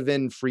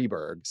Donovan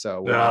Freeberg.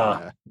 So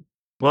well,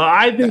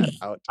 I think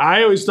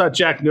I always thought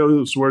Jack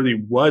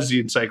Noseworthy was the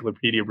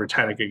Encyclopedia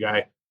Britannica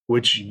guy,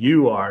 which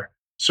you are.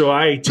 So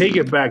I take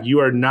it back. You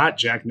are not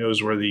Jack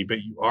Noseworthy,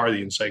 but you are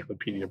the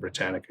Encyclopedia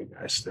Britannica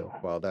guy still.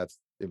 Well, that's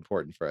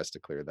important for us to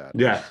clear that.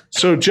 Yeah.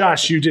 So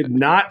Josh, you did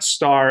not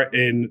star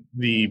in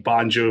the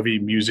Bon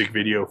Jovi music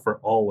video for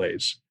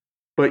Always,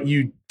 but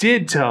you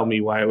did tell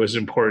me why it was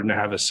important to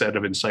have a set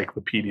of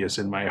encyclopedias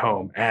in my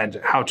home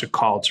and how to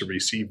call to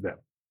receive them.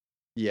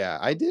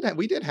 Yeah,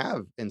 we did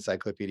have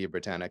Encyclopedia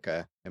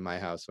Britannica in my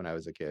house when I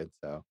was a kid.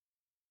 So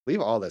leave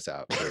all this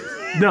out,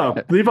 please. No,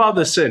 leave all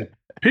this in.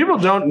 People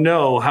don't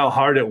know how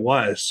hard it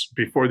was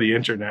before the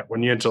internet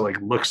when you had to like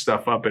look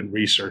stuff up and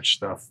research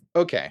stuff.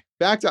 Okay,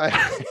 back to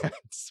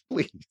Idlehands,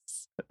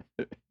 please.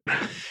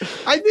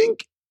 I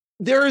think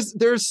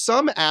there's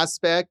some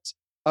aspect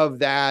of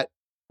that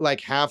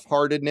like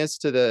half-heartedness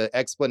to the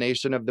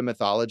explanation of the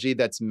mythology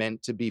that's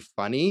meant to be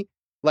funny.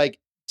 Like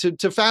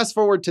to fast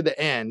forward to the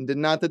end,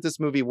 and not that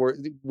this movie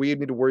we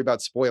need to worry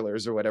about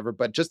spoilers or whatever,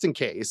 but just in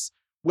case.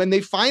 When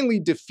they finally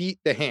defeat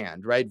the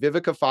hand, right?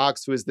 Vivica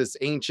Fox, who is this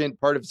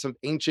part of some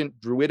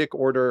ancient druidic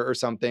order or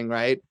something,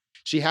 right?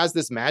 She has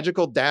this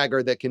magical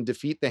dagger that can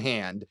defeat the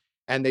hand,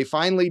 and they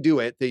finally do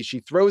it. She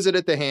throws it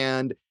at the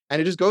hand,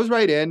 and it just goes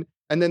right in,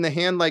 and then the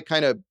hand like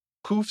kind of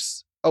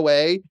poofs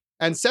away.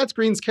 And Seth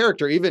Green's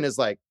character even is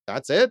like,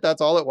 "That's it? That's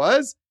all it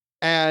was?"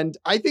 And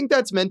I think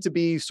that's meant to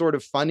be sort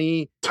of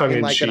funny in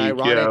like an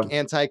ironic,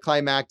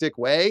 anticlimactic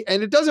way,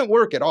 and it doesn't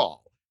work at all.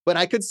 But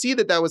I could see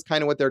that was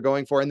kind of what they're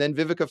going for. And then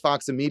Vivica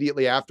Fox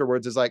immediately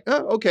afterwards is like,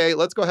 oh, okay,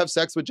 let's go have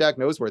sex with Jack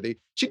Noseworthy.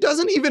 She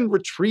doesn't even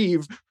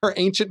retrieve her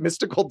ancient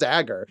mystical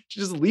dagger. She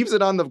just leaves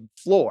it on the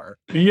floor.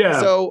 Yeah.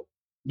 So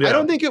I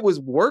don't think it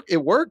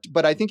worked,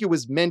 but I think it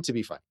was meant to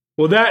be fun.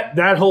 Well,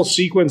 that whole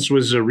sequence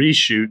was a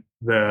reshoot,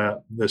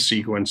 the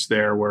sequence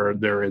there where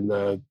they're in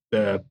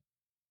the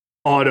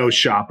auto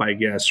shop, I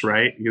guess,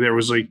 right? There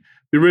was like,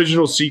 the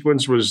original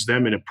sequence was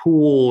them in a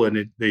pool,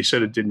 and they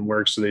said it didn't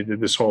work, so they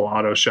did this whole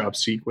auto shop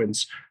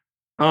sequence.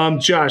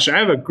 Josh, I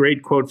have a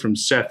great quote from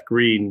Seth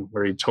Green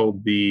where he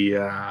told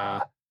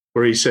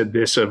where he said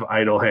this of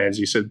Idlehands.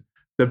 He said,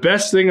 "The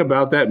best thing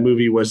about that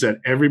movie was that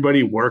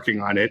everybody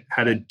working on it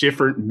had a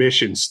different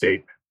mission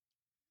statement.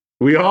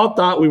 We all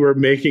thought we were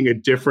making a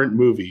different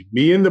movie.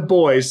 Me and the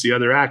boys, the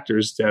other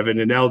actors, Devin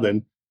and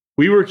Eldon,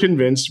 we were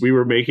convinced we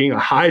were making a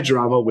high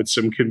drama with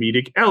some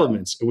comedic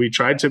elements, and we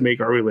tried to make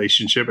our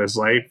relationship as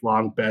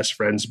lifelong best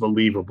friends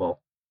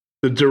believable.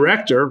 The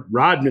director,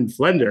 Rodman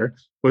Flender,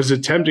 was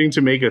attempting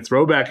to make a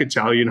throwback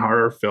Italian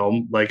horror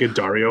film like a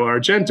Dario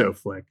Argento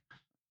flick.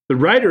 The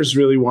writers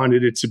really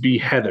wanted it to be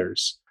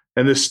Heathers,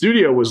 and the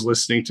studio was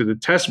listening to the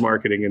test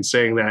marketing and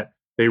saying that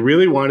they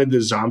really wanted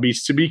the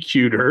zombies to be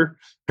cuter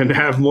and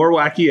have more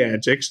wacky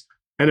antics,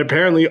 And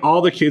apparently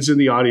all the kids in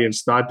the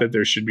audience thought that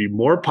there should be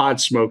more pot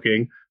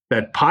smoking,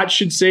 that pot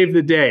should save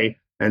the day,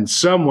 and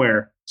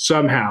somewhere,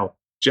 somehow,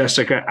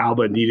 Jessica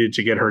Alba needed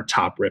to get her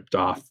top ripped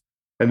off.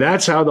 And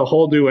that's how the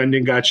whole new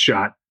ending got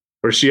shot,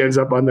 where she ends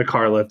up on the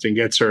car lift and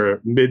gets her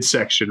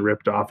midsection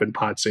ripped off and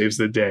pot saves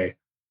the day.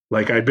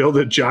 Like I build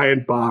a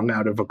giant bomb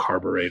out of a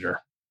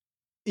carburetor.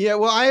 Yeah,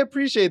 well, I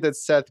appreciate that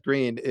Seth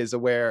Green is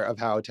aware of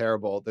how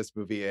terrible this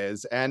movie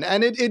is. And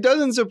it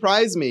doesn't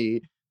surprise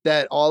me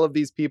that all of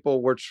these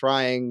people were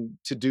trying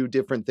to do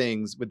different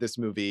things with this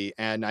movie.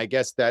 And I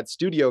guess that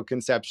studio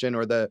conception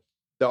or the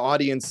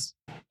audience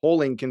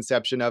polling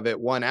conception of it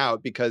won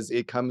out because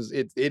it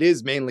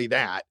is mainly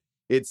that.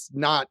 It's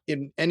not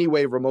in any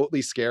way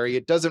remotely scary.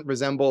 It doesn't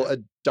resemble a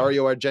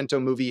Dario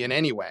Argento movie in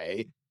any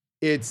way.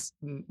 It's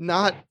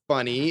not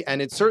funny, and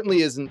it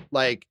certainly isn't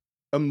like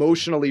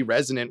emotionally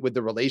resonant with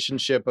the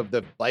relationship of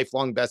the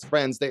lifelong best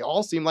friends. They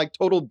all seem like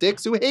total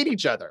dicks who hate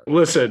each other.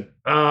 Listen,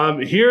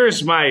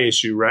 here's my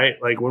issue, right?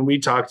 Like when we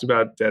talked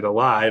about Dead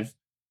Alive,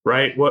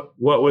 right? What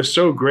was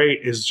so great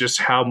is just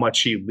how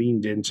much he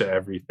leaned into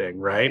everything,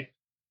 right?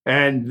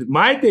 And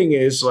my thing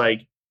is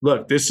like,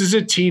 look, this is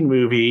a teen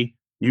movie.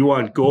 You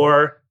want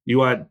gore, you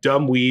want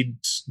dumb weed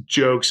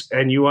jokes,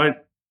 and you want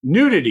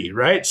nudity,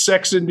 right?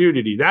 Sex and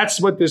nudity.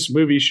 That's what this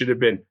movie should have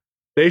been.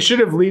 They should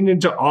have leaned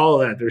into all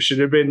of that. There should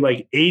have been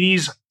like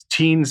 80s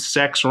teen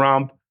sex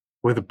romp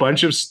with a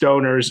bunch of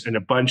stoners and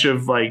a bunch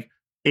of like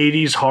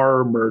 80s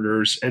horror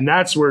murders. And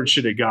that's where it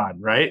should have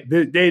gone, right?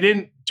 They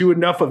didn't do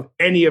enough of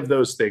any of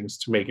those things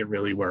to make it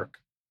really work.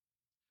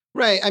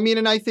 Right. I mean,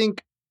 and I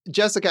think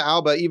Jessica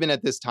Alba, even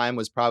at this time,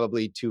 was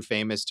probably too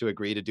famous to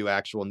agree to do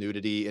actual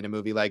nudity in a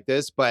movie like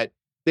this. But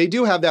they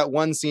do have that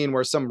one scene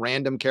where some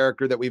random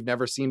character that we've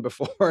never seen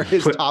before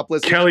is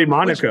topless. Kelly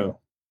Monaco.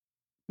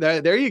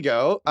 There you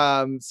go.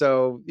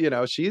 So, you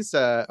know, she's,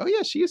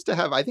 she used to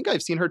have, I think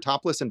I've seen her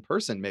topless in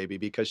person maybe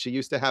because she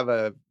used to have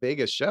a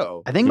Vegas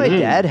show. I think my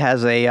dad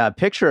has a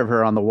picture of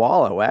her on the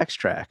wall at Wax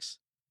Trax.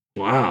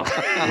 Wow.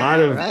 A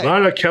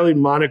lot of Kelly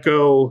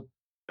Monaco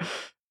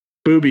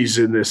boobies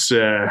in this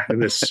yeah,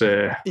 group.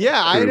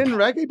 I didn't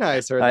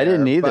recognize her. I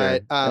didn't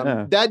either.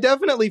 But that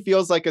definitely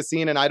feels like a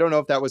scene. And I don't know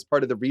if that was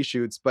part of the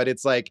reshoots, but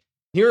it's like,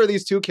 here are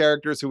these two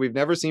characters who we've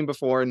never seen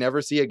before,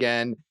 never see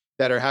again,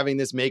 that are having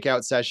this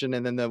makeout session,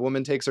 and then the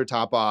woman takes her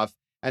top off,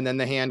 and then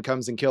the hand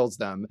comes and kills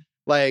them.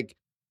 Like,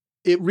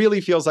 it really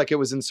feels like it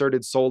was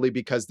inserted solely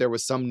because there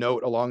was some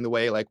note along the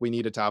way, like, we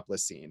need a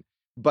topless scene.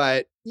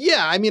 But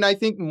yeah, I mean, I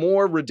think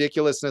more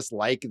ridiculousness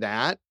like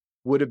that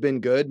would have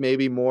been good.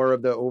 Maybe more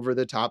of the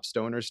over-the-top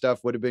stoner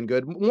stuff would have been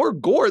good. More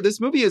gore.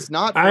 This movie is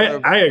not.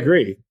 I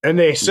agree. And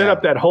they set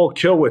up that whole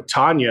kill with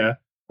Tanya,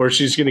 where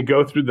she's going to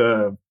go through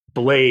the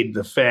blade,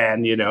 the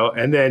fan, you know,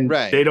 and then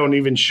they don't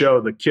even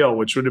show the kill,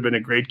 which would have been a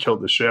great kill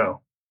to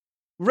show.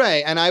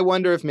 Right. And I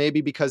wonder if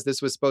maybe because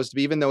this was supposed to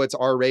be, even though it's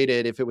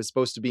R-rated, if it was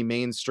supposed to be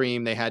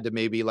mainstream, they had to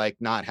maybe like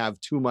not have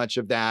too much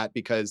of that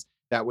because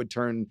that would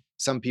turn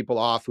some people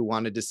off who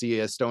wanted to see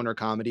a stoner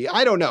comedy.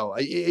 I don't know.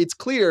 It's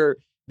clear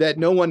that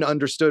no one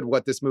understood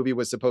what this movie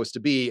was supposed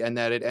to be and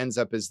that it ends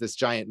up as this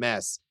giant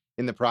mess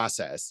in the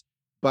process.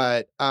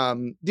 But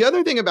the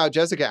other thing about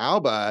Jessica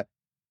Alba,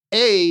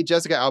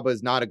 Jessica Alba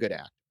is not a good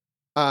actor.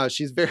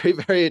 She's very,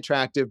 very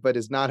attractive, but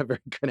is not a very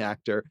good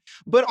actor.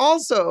 But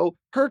also,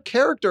 her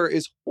character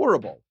is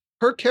horrible.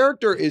 Her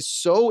character is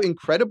so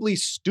incredibly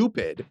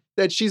stupid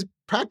that she's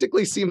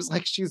practically seems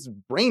like she's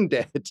brain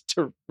dead,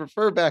 to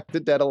refer back to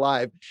Dead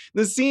Alive.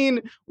 The scene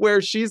where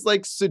she's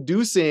like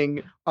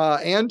seducing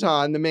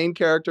Anton, the main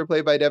character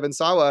played by Devon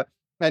Sawa,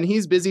 and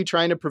he's busy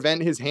trying to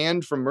prevent his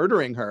hand from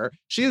murdering her.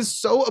 She is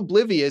so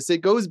oblivious.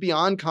 It goes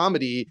beyond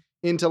comedy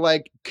into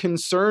like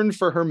concern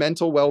for her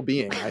mental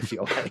well-being, I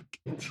feel like.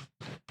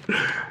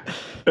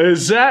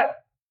 Is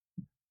that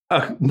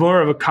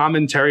more of a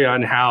commentary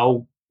on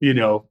how, you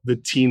know, the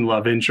teen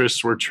love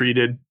interests were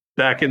treated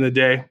back in the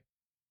day?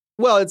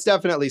 Well, it's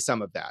definitely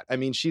some of that. I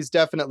mean, she's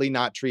definitely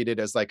not treated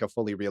as like a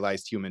fully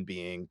realized human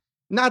being.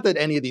 Not that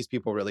any of these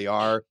people really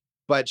are,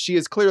 but she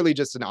is clearly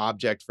just an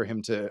object for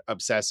him to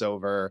obsess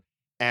over.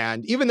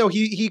 And even though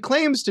he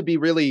claims to be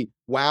really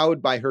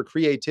wowed by her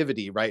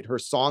creativity, right? Her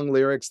song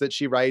lyrics that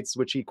she writes,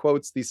 which he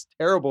quotes these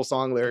terrible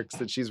song lyrics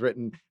that she's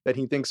written that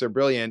he thinks are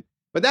brilliant,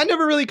 but that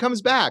never really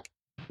comes back.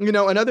 You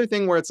know, another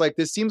thing where it's like,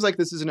 this seems like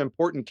this is an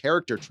important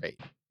character trait,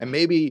 and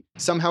maybe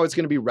somehow it's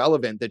going to be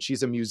relevant that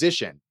she's a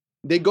musician.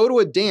 They go to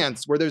a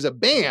dance where there's a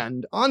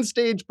band on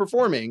stage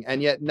performing,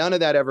 and yet none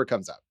of that ever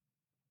comes up.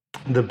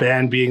 The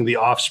band being The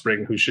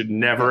Offspring, who should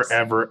never,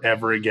 ever,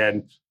 ever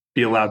again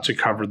be allowed to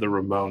cover the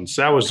Ramones.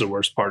 That was the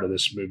worst part of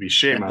this movie.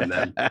 Shame on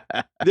them.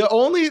 The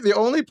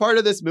only part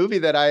of this movie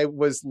that I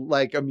was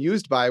like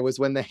amused by was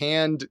when the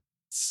hand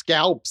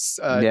scalps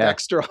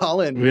Dexter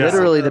Holland.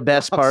 Literally the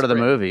best part of the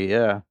movie.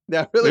 Yeah.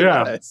 That really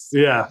was.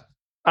 Yeah.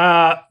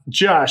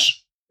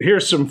 Josh,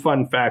 here's some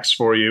fun facts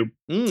for you.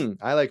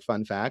 I like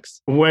fun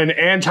facts. When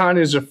Anton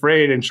is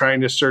afraid and trying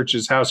to search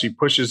his house, he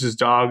pushes his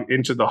dog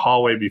into the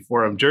hallway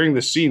before him. During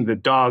the scene, the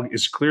dog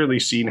is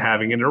clearly seen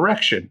having an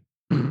erection.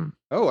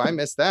 Oh, I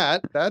missed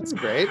that. That's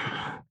great.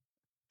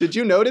 Did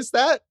you notice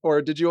that,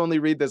 or did you only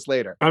read this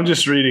later? I'm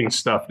just reading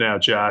stuff now,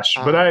 Josh.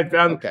 But I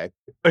found okay.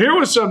 Here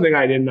was something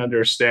I didn't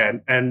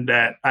understand, and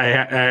that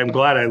I'm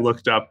glad I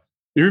looked up.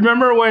 You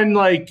remember when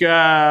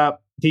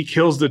he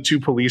kills the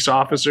 2 police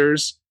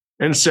officers,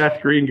 and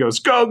Seth Green goes,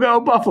 "Go, go,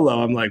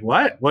 Buffalo." I'm like,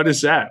 what? What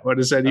is that? What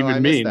does that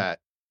even mean? That.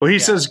 Well, he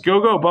says,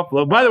 "Go, go,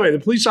 Buffalo." By the way, the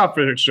police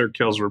officer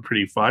kills were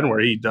pretty fun,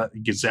 where he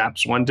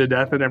zaps one to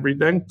death and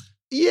everything.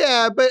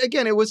 Yeah, but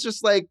again, it was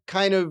just like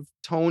kind of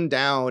toned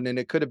down, and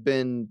it could have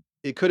been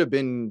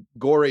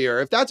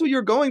gorier. If that's what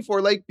you're going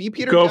for, like, be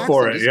Peter Jackson.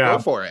 For it, just yeah. Go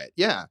for it,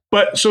 yeah.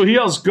 But so he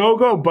yells, "Go,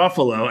 go,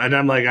 Buffalo," and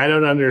I'm like, I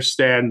don't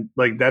understand.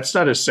 Like, that's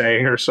not a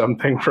saying or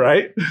something,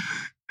 right?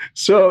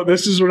 So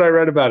this is what I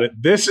read about it.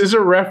 This is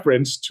a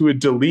reference to a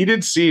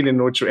deleted scene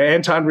in which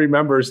Anton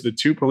remembers the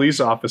 2 police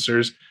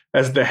officers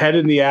as the head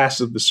and the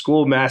ass of the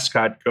school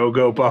mascot, Go,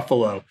 Go,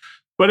 Buffalo.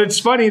 But it's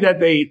funny that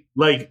they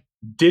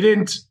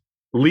didn't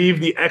leave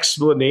the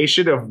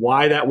explanation of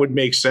why that would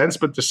make sense,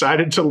 but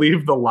decided to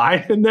leave the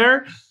line in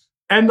there.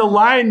 And the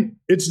line,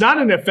 it's not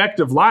an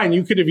effective line.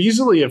 You could have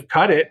easily have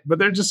cut it, but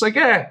they're just like,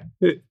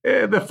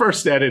 the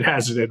first edit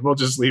has it in. We'll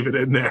just leave it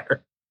in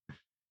there.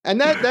 And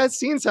that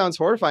scene sounds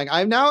horrifying.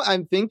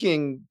 I'm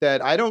thinking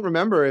that I don't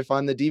remember if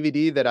on the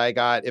DVD that I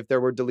got, if there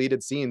were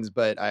deleted scenes,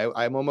 but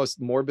I'm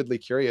almost morbidly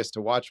curious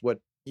to watch what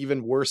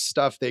even worse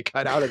stuff they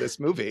cut out of this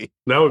movie.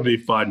 That would be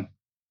fun.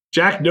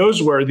 Jack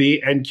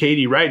Noseworthy and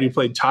Katie Wright, who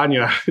played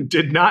Tanya,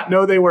 did not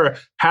know they were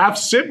half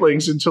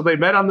siblings until they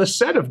met on the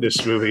set of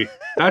this movie.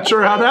 Not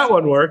sure how that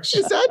one works.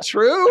 Is that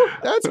true?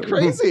 That's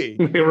crazy.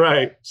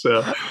 Right.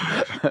 So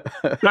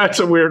that's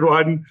a weird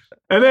one.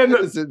 And then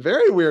it's a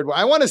very weird one.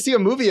 I want to see a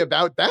movie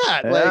about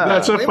that. Yeah. Like,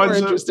 That's a way fun more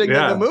interesting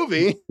than the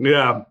movie.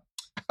 Yeah.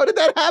 How did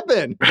that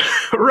happen?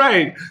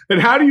 Right. And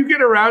how do you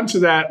get around to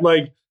that?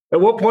 Like, at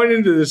what point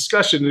in the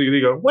discussion do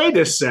you go, wait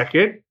a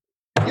second?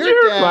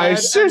 You're my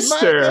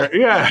sister.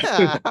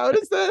 Yeah. How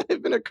does that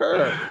even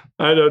occur?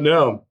 I don't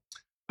know.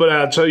 But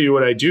I'll tell you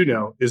what I do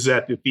know is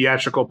that the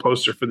theatrical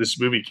poster for this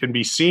movie can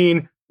be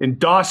seen in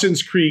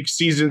Dawson's Creek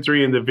season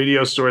 3 in the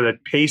video store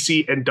that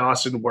Pacey and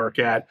Dawson work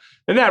at.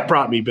 And that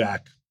brought me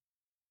back.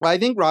 Well, I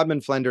think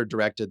Rodman Flender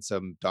directed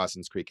some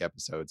Dawson's Creek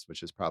episodes,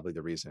 which is probably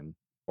the reason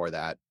for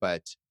that.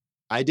 But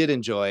I did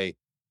enjoy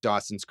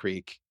Dawson's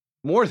Creek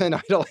more than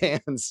Idle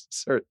Hands,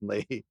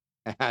 certainly.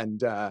 And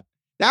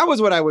that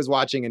was what I was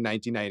watching in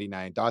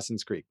 1999,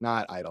 Dawson's Creek,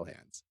 not Idle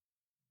Hands.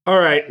 All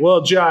right.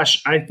 Well,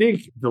 Josh, I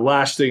think the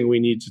last thing we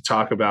need to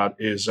talk about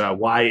is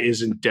why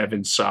isn't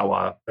Devon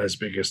Sawa as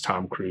big as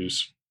Tom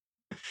Cruise?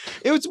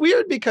 It was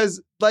weird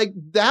because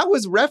that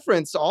was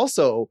referenced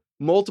also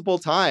multiple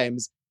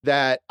times,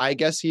 that I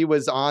guess he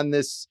was on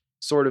this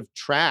sort of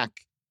track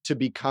to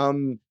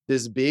become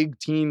this big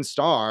teen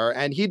star.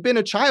 And he'd been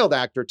a child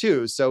actor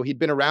too. So he'd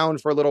been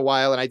around for a little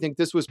while. And I think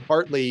this was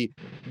partly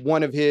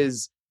one of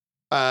his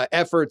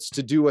efforts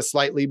to do a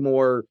slightly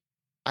more,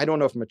 I don't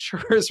know if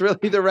mature is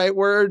really the right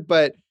word,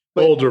 but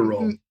older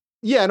role.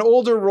 Yeah, an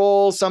older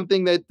role,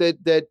 something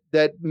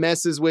that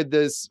messes with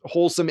this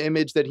wholesome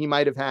image that he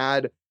might have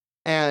had.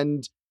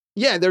 And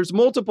yeah, there's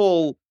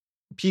multiple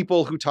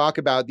people who talk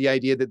about the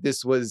idea that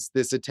this was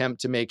this attempt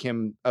to make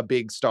him a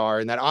big star,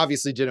 and that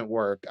obviously didn't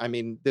work. I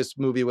mean, this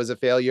movie was a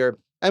failure,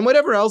 and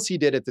whatever else he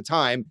did at the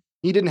time,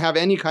 he didn't have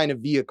any kind of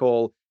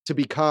vehicle to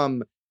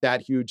become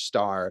that huge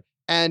star.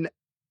 And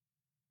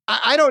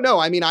I don't know.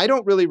 I mean, I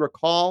don't really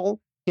recall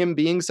him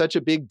being such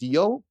a big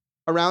deal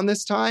around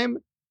this time,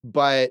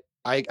 but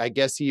I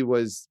guess he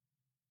was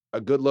a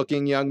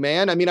good-looking young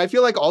man. I mean, I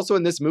feel like also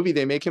in this movie,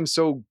 they make him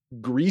so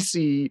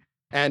greasy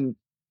and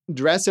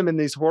dress him in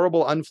these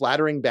horrible,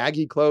 unflattering,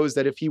 baggy clothes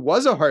that if he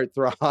was a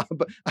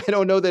heartthrob, I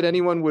don't know that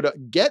anyone would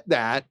get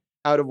that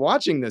out of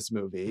watching this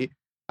movie.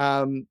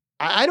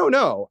 I don't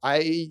know.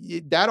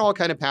 That all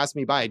kind of passed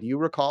me by. Do you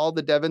recall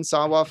the Devon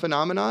Sawa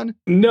phenomenon?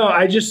 No,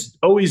 I just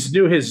always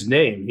knew his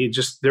name.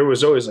 There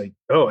was always like,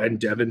 oh, and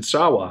Devon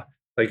Sawa.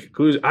 Like,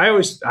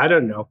 I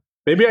don't know.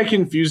 Maybe I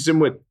confused him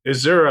with,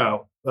 is there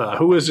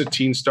who was a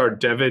teen star?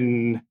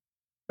 Devon,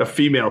 a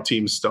female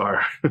teen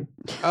star.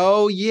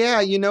 Oh,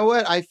 yeah. You know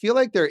what? I feel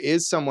like there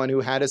is someone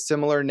who had a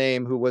similar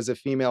name who was a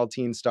female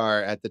teen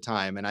star at the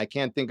time. And I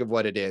can't think of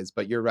what it is,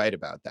 but you're right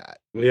about that.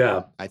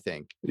 Yeah. I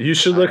think. You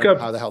should look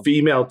up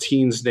female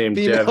teens named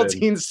female Devon.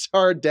 Teen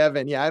star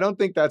Devon. Yeah, I don't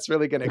think that's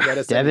really going to get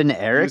us Devon any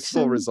Erickson?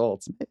 useful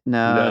results.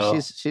 No,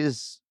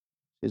 she's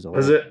old.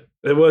 Was it?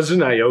 It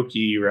wasn't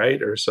Aoki,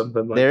 right? Or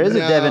something like there that. is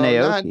a Devon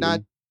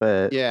Aoki.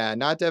 But yeah,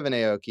 not Devon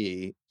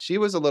Aoki. She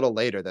was a little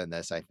later than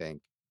this, I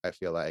think. I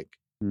feel like.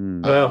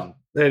 Well,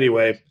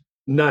 anyway,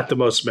 not the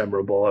most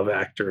memorable of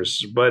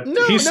actors, but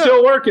he's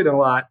still working a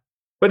lot.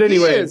 But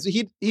anyway,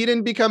 he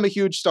didn't become a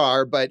huge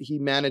star, but he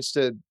managed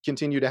to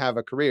continue to have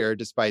a career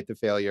despite the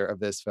failure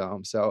of this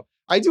film. So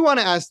I do want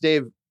to ask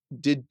Dave,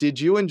 did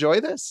you enjoy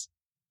this?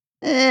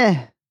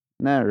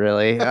 Not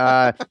really.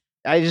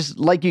 I just,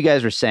 like you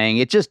guys were saying,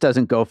 it just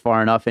doesn't go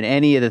far enough in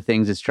any of the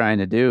things it's trying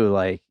to do.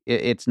 Like,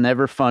 it's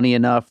never funny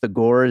enough. The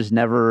gore is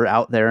never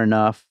out there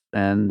enough.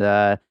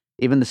 And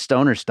even the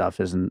stoner stuff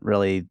isn't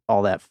really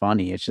all that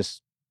funny. It's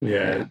just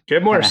Yeah.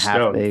 Get more Kinda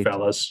stone, half-baked.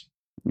 fellas.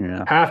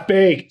 Yeah. Half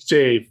baked,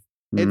 Dave.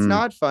 It's Mm.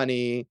 not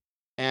funny.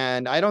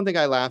 And I don't think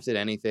I laughed at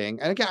anything.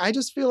 And again, I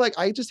just feel like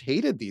I just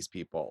hated these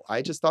people.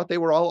 I just thought they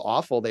were all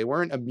awful. They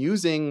weren't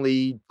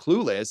amusingly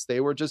clueless. They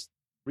were just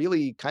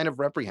really kind of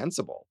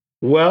reprehensible.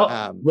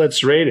 Well,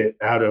 let's rate it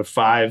out of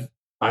 5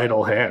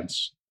 idle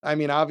hands. I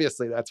mean,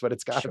 obviously, that's what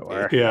it's got to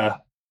Sure. be. Yeah.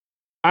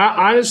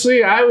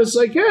 Honestly, I was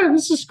like, yeah,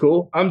 this is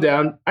cool. I'm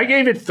down. I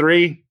gave it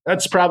 3.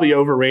 That's probably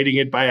overrating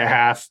it by a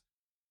half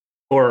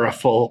or a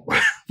full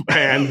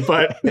hand,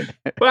 but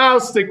I'll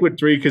stick with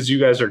 3 because you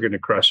guys are going to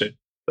crush it.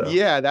 So.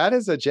 Yeah, that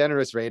is a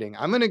generous rating.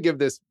 I'm going to give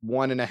this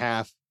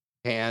 1.5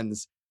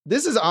 hands.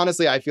 This is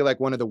honestly, I feel like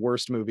one of the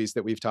worst movies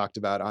that we've talked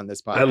about on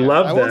this podcast. I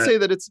love I that. won't say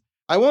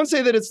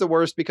that it's the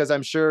worst because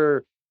I'm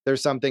sure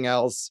there's something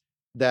else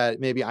that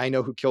maybe I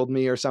Know Who Killed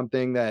Me or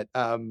something that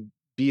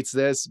beats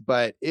this,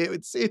 but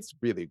it's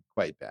really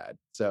quite bad.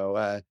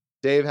 So,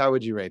 Dave, how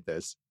would you rate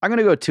this? I'm going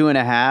to go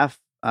 2.5.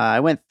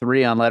 I went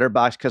 3 on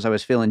Letterboxd because I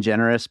was feeling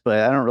generous, but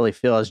I don't really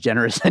feel as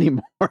generous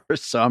anymore.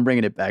 So I'm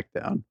bringing it back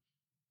down.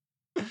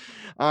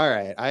 All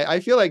right.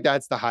 I feel like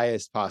that's the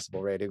highest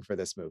possible rating for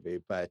this movie.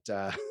 But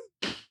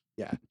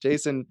yeah,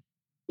 Jason,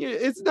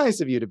 it's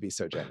nice of you to be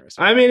so generous.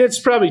 I mean, it's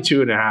probably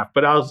 2.5,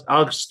 but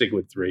I'll stick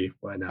with 3.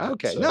 Why not?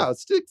 Okay. So. No,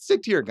 stick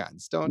to your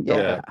guns. Don't.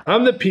 Yeah.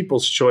 I'm the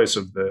people's choice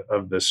of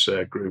this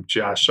group,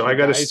 Josh. So I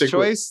got to stick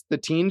choice, the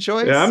teen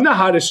choice. Yeah, I'm the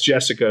hottest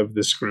Jessica of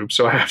this group,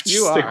 so I have to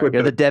stick with.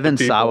 You're the Devon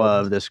people.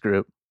 Sawa of this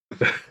group.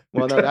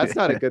 Well, no, that's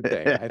not a good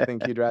thing. I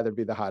think you'd rather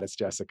be the hottest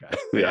Jessica.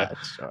 Yeah.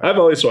 I've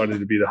always wanted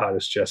to be the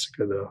hottest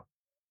Jessica, though.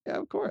 Yeah,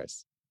 of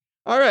course.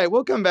 All right,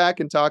 we'll come back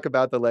and talk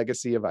about the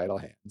legacy of Idle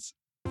Hands.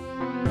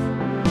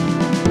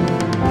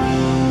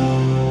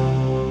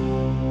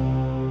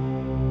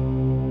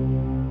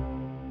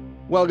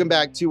 Welcome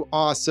back to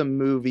Awesome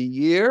Movie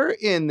Year.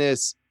 In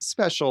this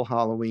special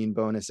Halloween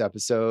bonus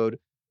episode,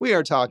 we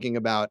are talking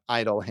about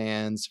Idle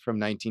Hands from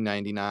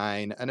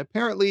 1999, an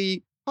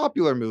apparently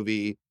popular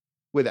movie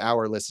with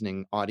our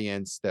listening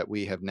audience that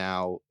we have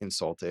now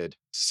insulted.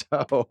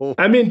 So,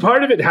 I mean,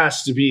 part of it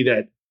has to be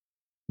that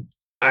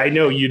I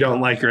know you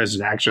don't like her as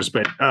an actress,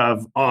 but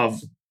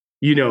of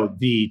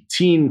the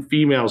teen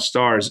female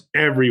stars,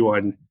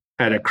 everyone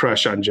had a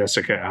crush on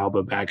Jessica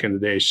Alba back in the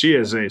day. She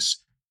is a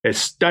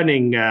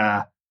stunning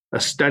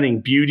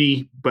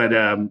beauty, but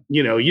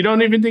you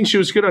don't even think she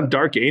was good on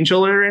Dark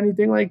Angel or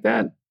anything like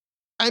that.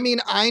 I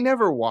mean, I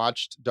never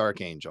watched Dark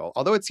Angel,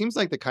 although it seems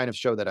like the kind of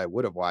show that I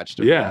would have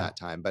watched at that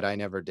time, but I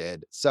never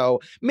did.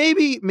 So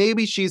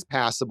maybe she's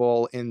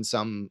passable in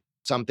something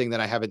that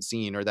I haven't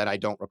seen or that I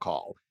don't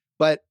recall.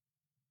 But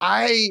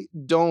I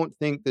don't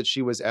think that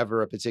she was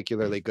ever a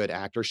particularly good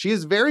actor. She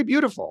is very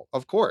beautiful,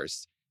 of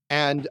course,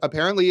 and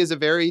apparently is a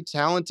very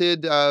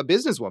talented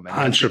businesswoman.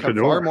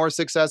 Entrepreneur. Far more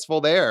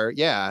successful there,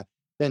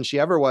 than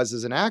she ever was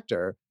as an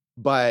actor.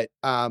 But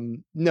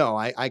no,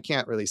 I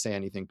can't really say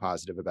anything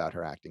positive about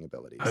her acting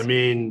abilities. I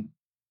mean,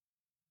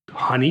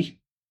 Honey.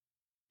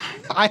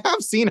 I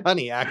have seen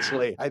Honey,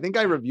 actually. I think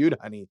I reviewed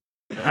Honey.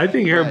 I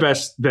think her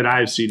best that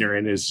I've seen her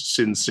in is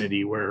Sin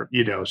City, where,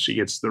 she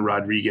gets the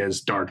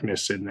Rodriguez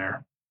darkness in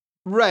there.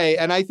 Right.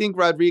 And I think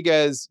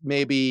Rodriguez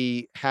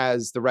maybe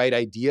has the right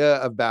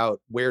idea about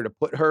where to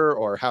put her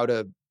or how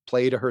to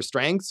play to her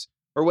strengths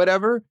or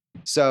whatever.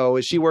 So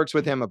she works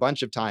with him a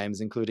bunch of times,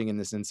 including in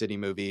the Sin City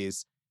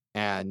movies.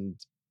 And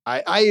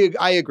I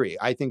agree.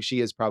 I think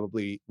she is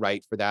probably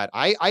right for that.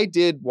 I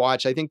did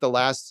watch, I think the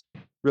last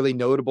really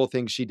notable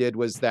thing she did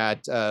was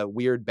that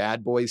weird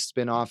Bad Boys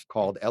spinoff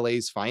called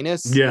LA's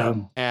Finest. Yeah.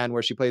 And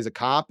where she plays a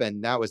cop,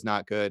 and that was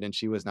not good. And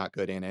she was not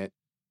good in it.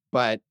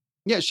 But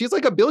yeah, she's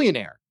like a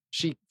billionaire.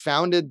 She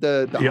founded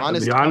the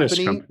Honest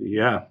Company.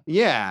 Yeah.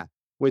 Yeah.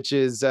 Which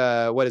is,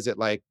 what is it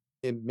like?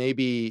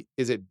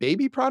 Is it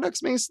baby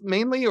products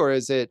mainly, or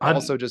is it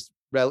also just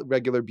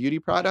regular beauty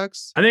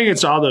products? I think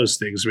it's all those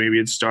things. Maybe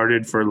it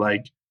started for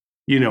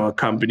a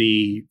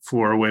company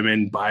for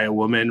women by a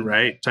woman,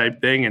 right?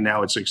 Type thing. And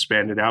now it's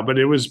expanded out, but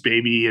it was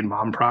baby and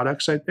mom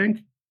products, I think.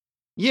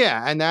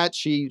 Yeah. And that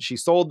she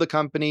sold the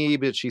company,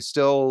 but she's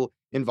still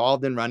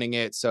involved in running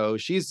it. So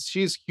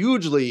she's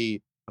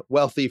hugely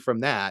wealthy from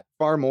that,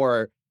 far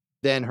more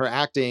than her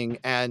acting.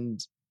 And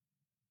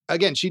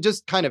again, she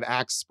just kind of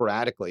acts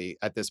sporadically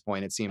at this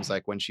point, it seems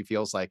like, when she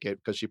feels like it,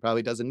 because she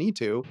probably doesn't need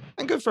to.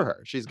 And good for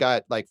her. She's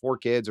got like 4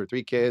 kids or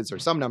 3 kids or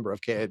some number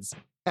of kids.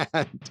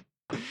 And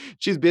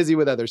she's busy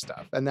with other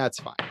stuff. And that's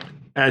fine.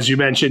 As you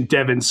mentioned,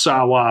 Devon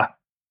Sawa,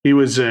 he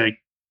was a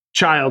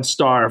child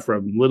star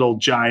from Little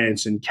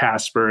Giants and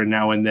Casper and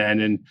Now and Then.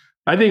 And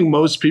I think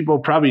most people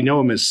probably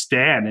know him as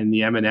Stan in the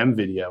Eminem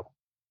video.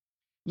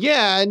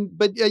 Yeah,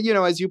 but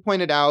as you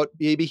pointed out,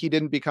 maybe he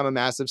didn't become a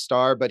massive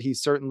star, but he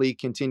certainly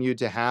continued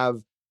to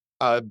have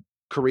a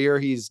career.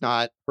 He's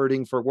not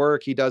hurting for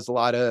work. He does a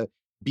lot of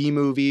B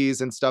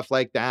movies and stuff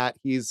like that.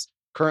 He's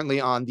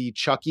currently on the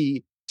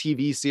Chucky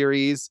TV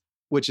series,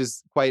 which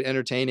is quite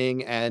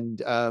entertaining,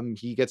 and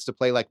he gets to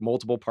play like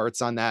multiple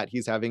parts on that.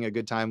 He's having a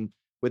good time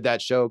with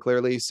that show,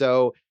 clearly.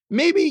 So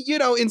maybe,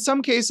 in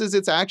some cases,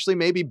 it's actually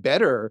maybe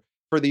better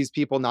for these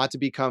people not to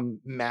become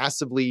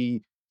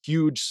massively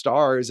huge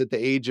stars at the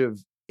age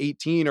of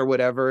 18 or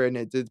whatever, and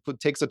it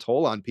takes a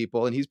toll on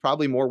people, and he's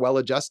probably more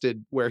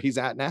well-adjusted where he's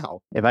at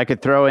now. If I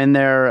could throw in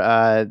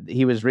there,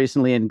 he was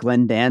recently in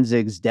Glenn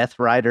Danzig's Death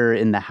Rider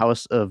in the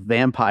House of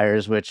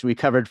Vampires, which we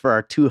covered for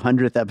our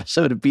 200th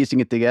episode of Piecing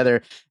It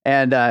Together.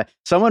 And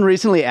someone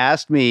recently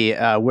asked me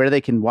where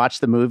they can watch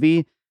the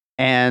movie,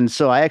 and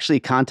so I actually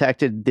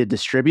contacted the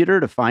distributor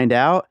to find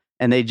out,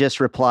 and they just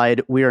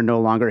replied, "We are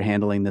no longer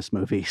handling this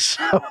movie."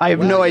 So I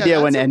have no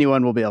idea when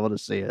anyone will be able to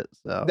see it.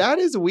 So that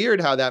is weird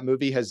how that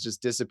movie has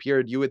just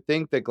disappeared. You would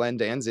think that Glenn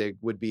Danzig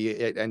would be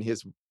it, and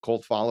his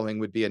cult following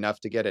would be enough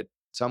to get it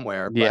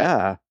somewhere. But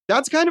yeah,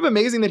 that's kind of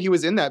amazing that he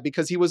was in that,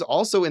 because he was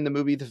also in the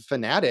movie The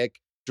Fanatic,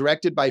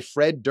 directed by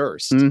Fred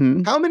Durst.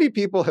 Mhm. How many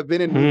people have been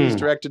in movies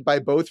directed by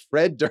both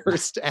Fred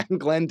Durst and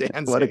Glenn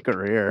Danzig? What a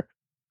career.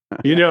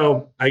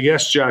 I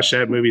guess, Josh,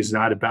 that movie's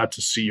not about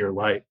to see your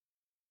light.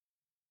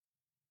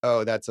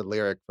 Oh, that's a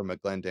lyric from a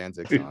Glenn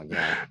Danzig song.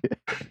 Yeah.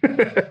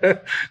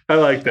 I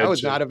like that. That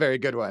was not a very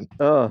good one.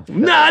 Oh,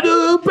 Not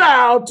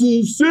about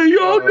to see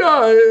your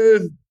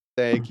light.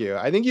 Thank you.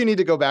 I think you need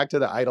to go back to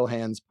the idle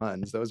hands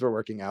puns. Those were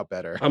working out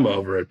better. I'm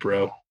over it,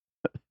 bro.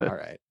 All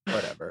right,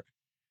 whatever.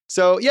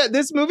 So yeah,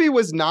 this movie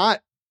was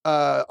not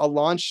a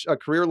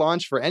career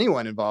launch for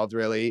anyone involved,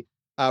 really.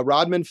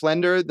 Rodman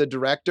Flender, the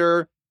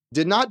director,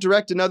 did not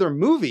direct another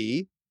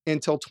movie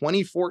until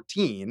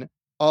 2014,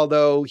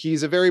 although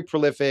he's a very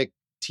prolific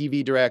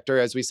TV director.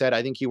 As we said,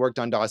 I think he worked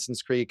on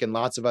Dawson's Creek and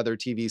lots of other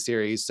TV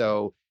series,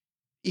 so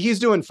he's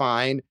doing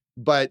fine,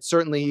 but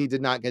certainly he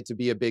did not get to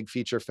be a big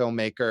feature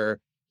filmmaker.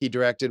 He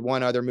directed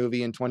one other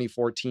movie in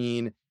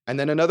 2014, and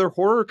then another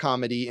horror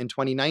comedy in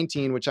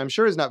 2019, which I'm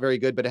sure is not very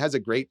good, but it has a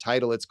great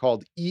title. It's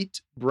called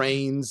Eat,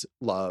 Brains,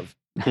 Love.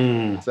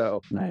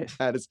 So nice.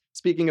 that is,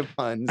 speaking of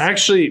puns.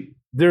 Actually,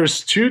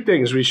 there's two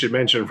things we should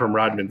mention from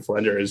Rodman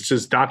Flender. It's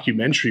his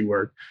documentary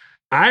work.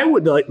 I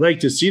would like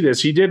to see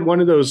this. He did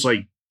one of those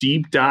like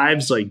deep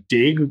dives, like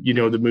Dig,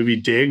 the movie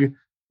Dig,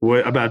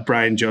 about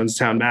Brian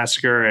Jonestown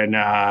Massacre and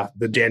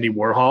the Dandy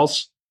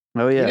Warhols.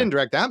 Oh, yeah. He didn't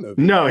direct that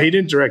movie. No, he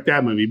didn't direct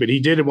that movie, but he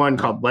did one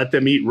called Let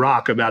Them Eat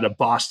Rock about a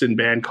Boston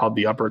band called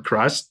The Upper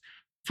Crust.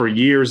 For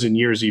years and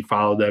years, he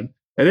followed them.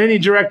 And then he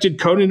directed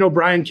Conan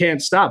O'Brien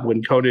Can't Stop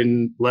when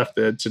Conan left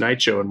the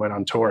Tonight Show and went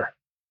on tour.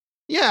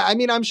 Yeah, I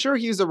mean, I'm sure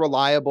he's a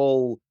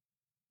reliable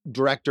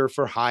director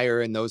for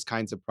hire in those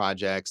kinds of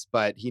projects,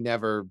 but he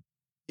never,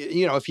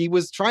 if he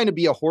was trying to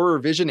be a horror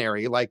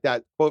visionary, like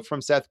that quote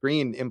from Seth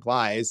Green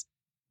implies,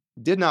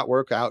 did not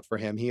work out for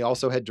him. He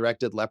also had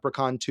directed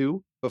Leprechaun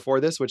 2 before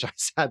this, which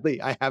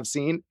I have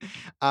seen.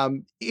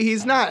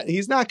 He's not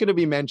going to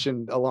be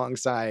mentioned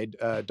alongside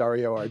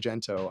Dario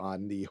Argento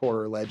on the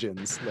horror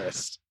legends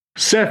list.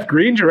 Seth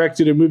Green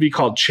directed a movie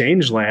called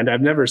Changeland.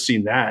 I've never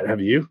seen that.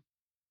 Have you?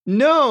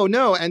 No.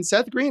 And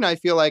Seth Green, I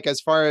feel like, as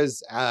far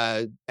as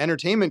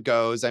entertainment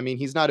goes, I mean,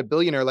 he's not a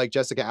billionaire like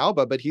Jessica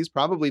Alba, but he's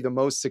probably the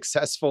most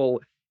successful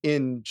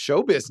in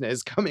show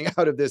business coming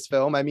out of this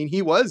film. I mean,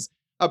 he was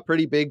a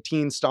pretty big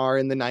teen star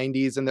in the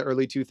 90s and the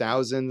early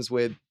 2000s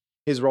with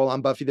his role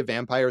on Buffy the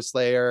Vampire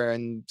Slayer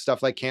and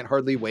stuff like Can't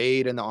Hardly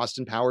Wait and the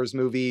Austin Powers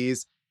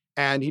movies.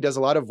 And he does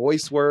a lot of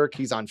voice work.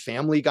 He's on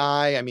Family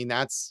Guy. I mean,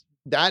 that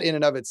in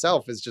and of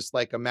itself is just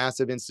like a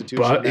massive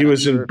institution. But he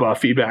was in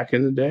Buffy back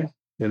in the day.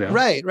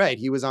 Right.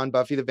 He was on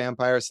Buffy the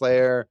Vampire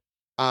Slayer.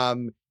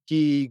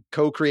 He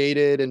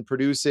co-created and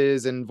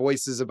produces and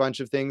voices a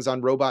bunch of things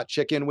on Robot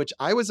Chicken, which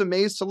I was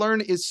amazed to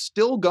learn is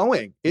still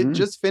going. It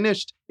just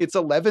finished its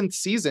 11th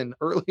season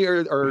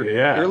earlier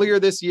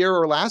this year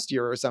or last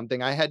year or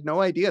something. I had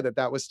no idea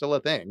that was still a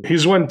thing.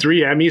 He's won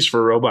 3 Emmys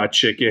for Robot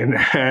Chicken,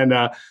 and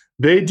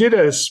they did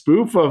a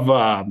spoof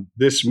of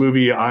this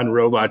movie on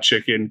Robot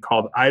Chicken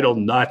called Idle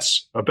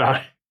Nuts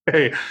about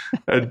a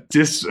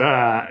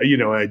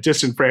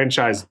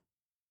disenfranchised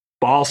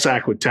ball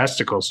sack with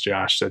testicles,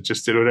 Josh, that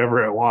just did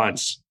whatever it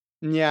wants.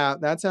 Yeah,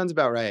 that sounds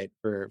about right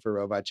for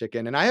Robot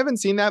Chicken. And I haven't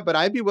seen that, but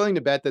I'd be willing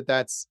to bet that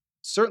that's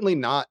certainly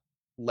not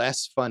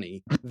less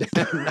funny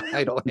than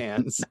Idle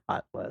Hands.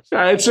 Not less.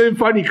 It's a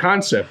funny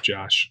concept,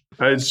 Josh.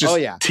 It's just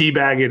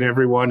teabagging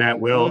everyone at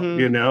will,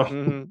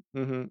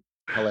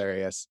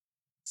 Hilarious.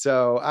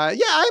 So, I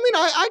mean,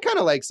 I kind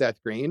of like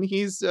Seth Green.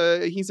 He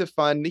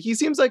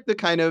seems like the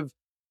kind of,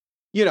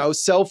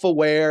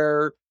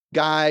 self-aware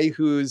guy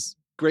who's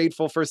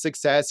grateful for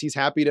success. He's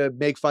happy to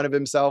make fun of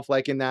himself,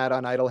 like in that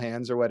on Idle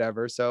Hands or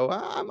whatever. So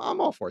I'm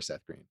all for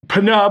Seth Green.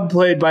 Penub,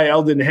 played by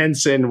Eldon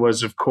Henson,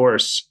 was, of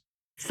course,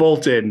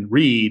 Fulton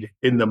Reed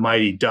in The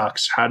Mighty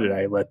Ducks. How did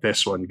I let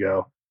this one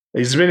go?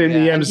 He's been in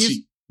the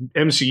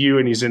MCU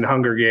and he's in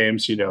Hunger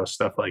Games,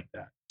 stuff like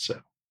that.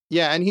 So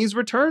yeah, and he's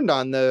returned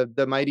on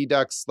the Mighty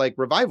Ducks like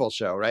revival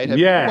show, right? Have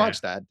you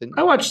watched that?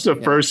 I watched the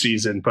first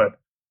season, but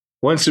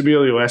once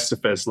Emilio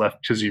Estevez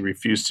left because he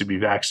refused to be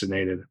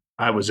vaccinated,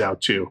 I was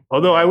out too.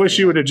 Although I wish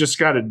he would have just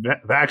gotten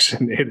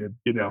vaccinated,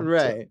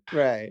 Right.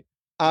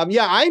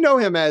 I know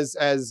him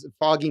as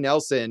Foggy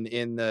Nelson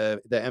in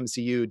the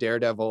MCU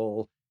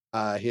Daredevil,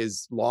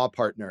 his law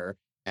partner.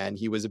 and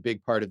he was a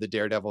big part of the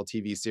Daredevil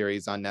TV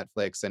series on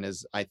Netflix, and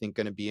is, I think,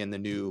 going to be in the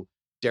new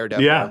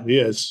Daredevil he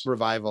is.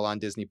 revival on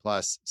Disney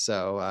Plus.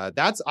 So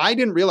I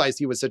didn't realize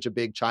he was such a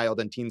big child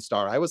and teen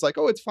star. I was like,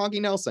 oh, it's Foggy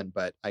Nelson,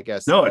 but I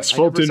guess no, it's I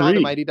never Fulton saw the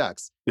Reed. Mighty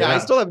Ducks. Yeah, I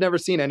still have never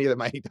seen any of the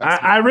Mighty Ducks.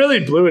 I really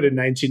blew it in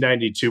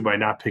 1992 by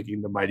not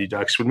picking the Mighty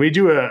Ducks. When we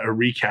do a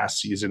recast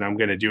season, I'm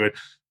going to do it.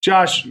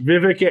 Josh,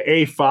 Vivica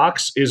A.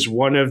 Fox is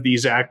one of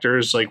these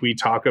actors like we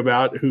talk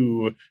about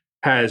who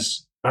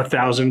has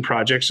 1,000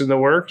 projects in the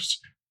works.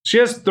 She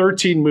has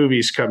 13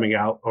 movies coming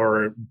out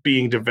or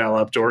being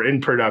developed or in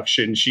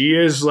production. She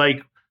is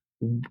like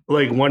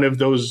one of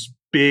those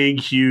big,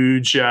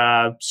 huge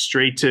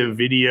straight to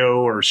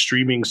video or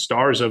streaming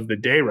stars of the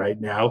day right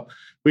now.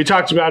 We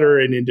talked about her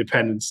in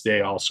Independence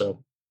Day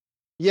also.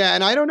 Yeah,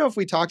 and I don't know if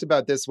we talked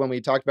about this when we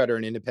talked about her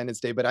in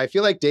Independence Day, but I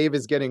feel like Dave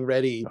is getting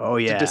ready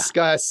to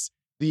discuss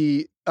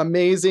the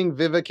amazing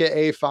Vivica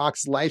A.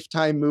 Fox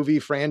Lifetime movie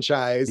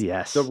franchise.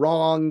 Yes. The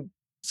Wrong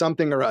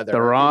something or other.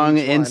 The Wrong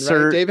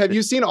insert. Right? Dave, have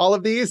you seen all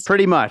of these?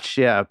 Pretty much,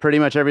 yeah. Pretty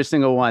much every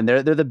single one.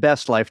 They're the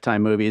best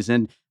Lifetime movies.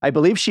 And I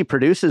believe she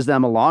produces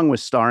them along with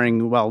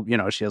starring, well,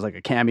 she has like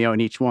a cameo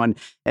in each one.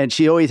 And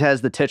she always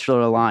has the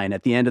titular line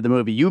at the end of the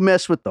movie, "You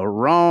mess with the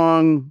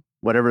wrong,"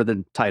 whatever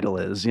the title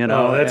is,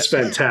 Oh, that's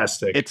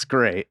fantastic. It's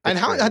great.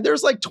 And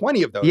there's like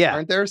 20 of those,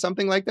 aren't there?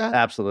 Something like that?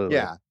 Absolutely.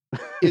 Yeah.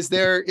 Is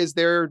there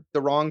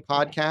The Wrong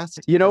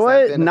podcast? You know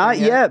what? Not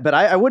yet, but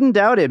I wouldn't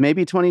doubt it.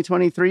 Maybe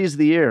 2023 is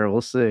the year.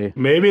 We'll see.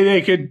 Maybe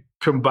they could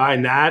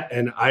combine that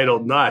and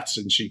Idle Nuts,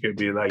 and she could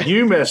be like,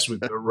 "You mess with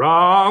the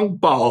wrong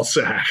ball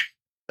sack."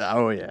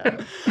 Oh,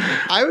 yeah.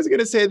 I was going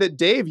to say that,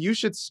 Dave, you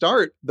should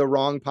start The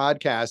Wrong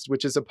Podcast,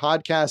 which is a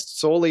podcast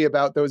solely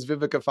about those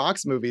Vivica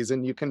Fox movies,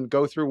 and you can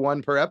go through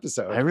one per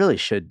episode. I really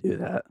should do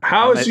that.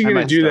 How is he going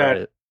to do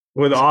that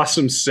with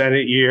Awesome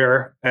Senate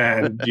Year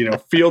and,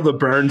 Feel the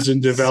Burns in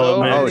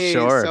development?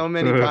 So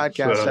many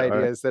podcast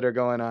ideas that are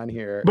going on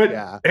here.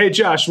 But hey,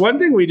 Josh, one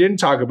thing we didn't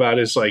talk about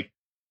is like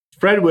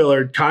Fred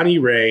Willard, Connie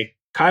Ray,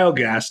 Kyle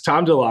Gass,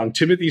 Tom DeLonge,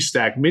 Timothy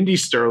Stack, Mindy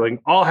Sterling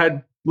all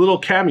had little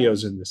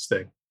cameos in this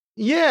thing.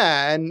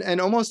 Yeah,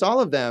 and almost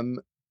all of them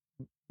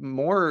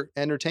more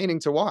entertaining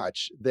to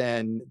watch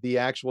than the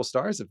actual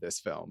stars of this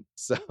film.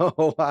 So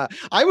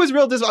I was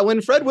real disappointed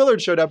when Fred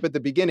Willard showed up at the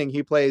beginning.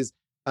 He plays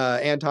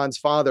Anton's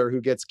father who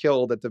gets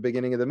killed at the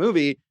beginning of the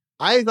movie.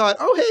 I thought,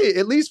 oh, hey,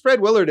 at least Fred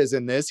Willard is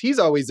in this. He's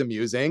always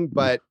amusing,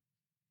 but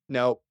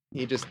no,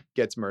 he just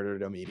gets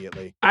murdered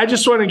immediately. I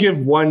just want to give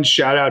one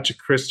shout out to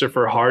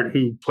Christopher Hart,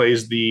 who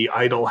plays the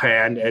idle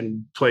hand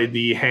and played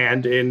the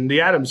hand in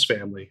the Addams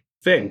Family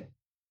thing.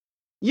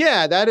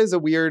 Yeah, that is a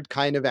weird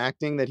kind of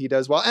acting that he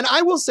does well. And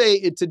I will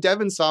say, to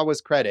Devon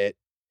Sawa's credit,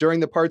 during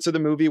the parts of the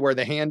movie where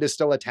the hand is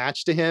still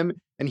attached to him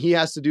and he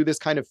has to do this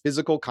kind of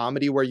physical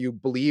comedy where you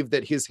believe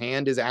that his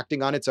hand is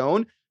acting on its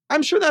own,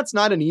 I'm sure that's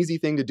not an easy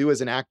thing to do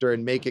as an actor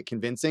and make it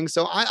convincing.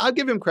 So I'll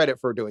give him credit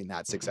for doing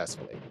that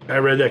successfully. I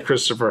read that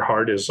Christopher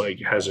Hart has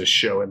a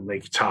show in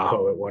Lake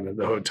Tahoe at one of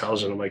the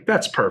hotels, and I'm like,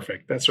 that's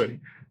perfect. That's what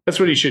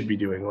he should be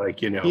doing.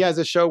 He has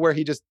a show where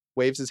he just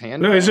waves his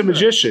hand. No, he's a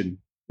magician.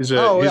 Okay,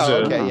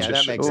 yeah,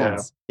 that makes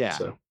sense. Yeah,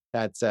 so.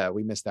 That's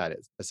we missed that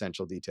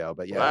essential detail,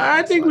 but yeah,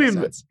 I think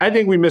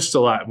we missed a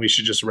lot. We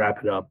should just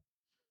wrap it up.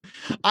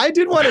 I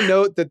did want to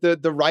note that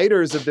the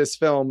writers of this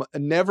film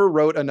never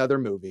wrote another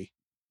movie.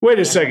 Wait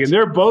a second,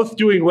 they're both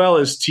doing well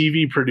as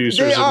TV producers.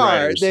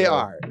 They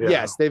are. Yeah.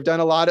 Yes, they've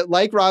done a lot of,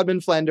 like Rodman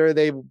Flender.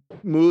 They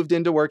moved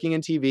into working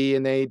in TV,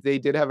 and they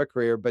did have a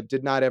career, but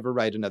did not ever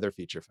write another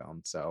feature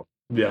film. So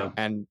yeah,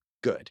 and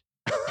good.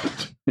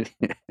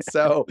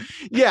 So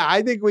yeah,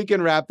 I think we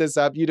can wrap this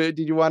up. Did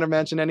you want to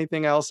mention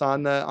anything else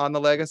on the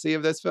legacy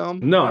of this film?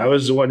 No, I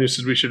was the one who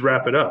said we should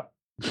wrap it up.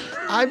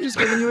 I'm just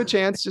giving you a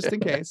chance just in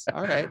case.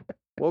 All right,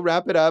 we'll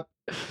wrap it up.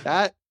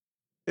 That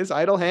is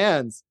Idle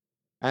Hands.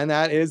 And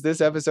that is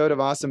this episode of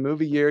Awesome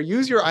Movie Year.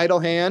 Use your idle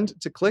hand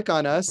to click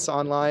on us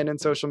online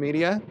and social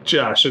media.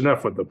 Josh,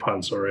 enough with the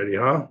puns already,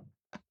 huh?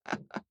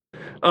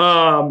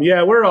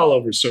 Yeah, we're all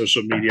over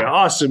social media.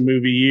 Awesome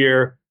Movie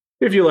Year.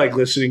 If you like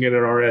listening in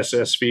an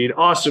RSS feed,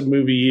 Awesome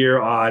Movie Year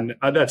on,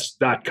 that's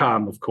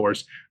 .com, of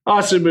course.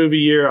 Awesome Movie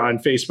Year on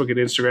Facebook and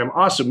Instagram.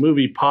 Awesome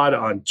Movie Pod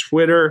on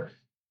Twitter.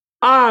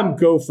 I'm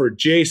Gopher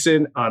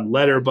Jason on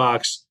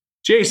Letterboxd.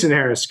 Jason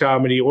Harris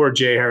Comedy or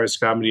Jay Harris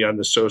Comedy on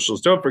the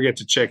socials. Don't forget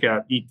to check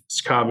out Eat This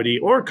Comedy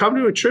or come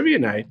to a trivia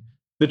night,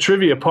 the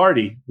Trivia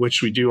Party,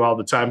 which we do all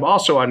the time.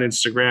 Also on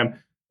Instagram.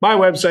 My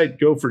website,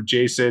 Gopher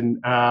Jason.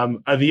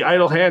 The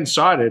idle hand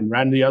saw it and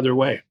ran the other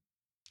way.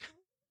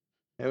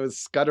 It was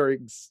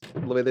scuttering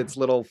with its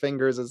little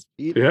fingers as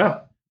feet.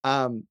 Yeah.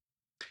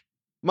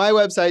 My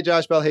website,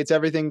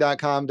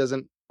 joshbellhateseverything.com,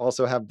 doesn't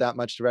also have that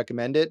much to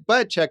recommend it,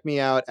 but check me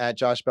out at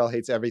Josh Bell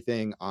Hates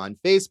Everything on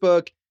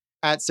Facebook,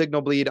 at Signal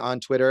Bleed on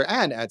Twitter,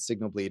 and at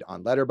Signal Bleed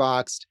on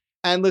Letterboxd.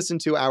 And listen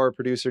to our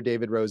producer,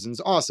 David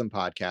Rosen's awesome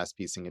podcast,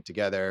 Piecing It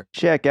Together.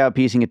 Check out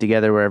Piecing It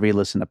Together wherever you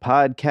listen to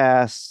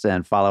podcasts,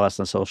 and follow us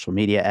on social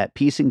media at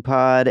Piecing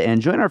Pod, and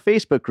join our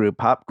Facebook group,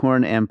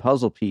 Popcorn and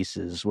Puzzle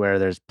Pieces, where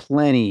there's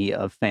plenty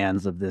of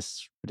fans of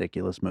this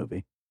ridiculous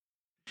movie.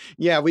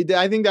 Yeah, we did.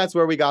 I think that's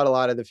where we got a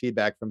lot of the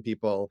feedback from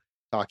people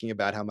talking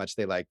about how much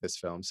they like this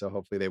film. So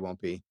hopefully they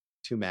won't be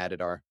too mad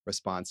at our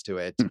response to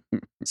it.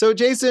 So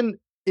Jason,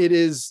 it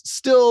is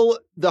still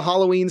the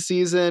Halloween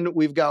season.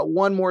 We've got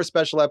one more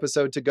special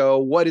episode to go.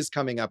 What is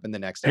coming up in the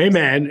next episode? Hey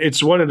man,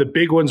 it's one of the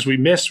big ones we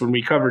missed when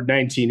we covered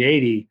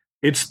 1980.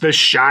 It's The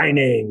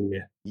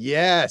Shining.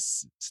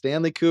 Yes.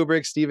 Stanley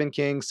Kubrick, Stephen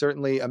King,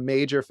 certainly a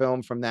major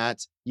film from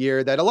that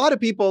year that a lot of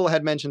people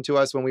had mentioned to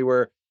us when we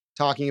were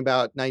talking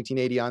about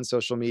 1980 on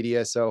social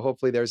media. So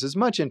hopefully there's as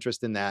much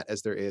interest in that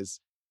as there is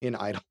in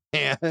Idle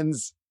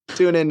Hands.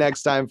 Tune in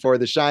next time for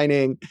The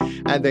Shining.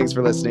 And thanks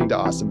for listening to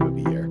Awesome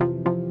Movie Year.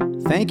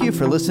 Thank you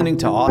for listening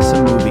to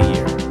Awesome Movie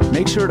Year.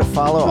 Make sure to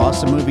follow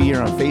Awesome Movie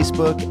Year on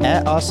Facebook,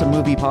 at Awesome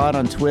Movie Pod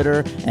on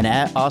Twitter, and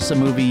at Awesome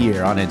Movie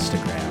Year on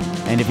Instagram.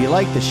 And if you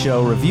like the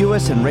show, review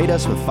us and rate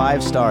us with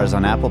 5 stars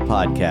on Apple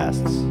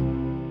Podcasts.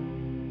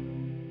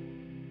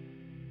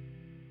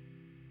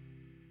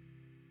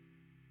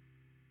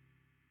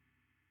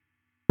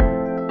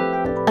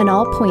 An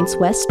All Points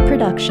West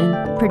production,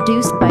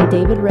 produced by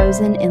David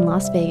Rosen in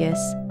Las Vegas.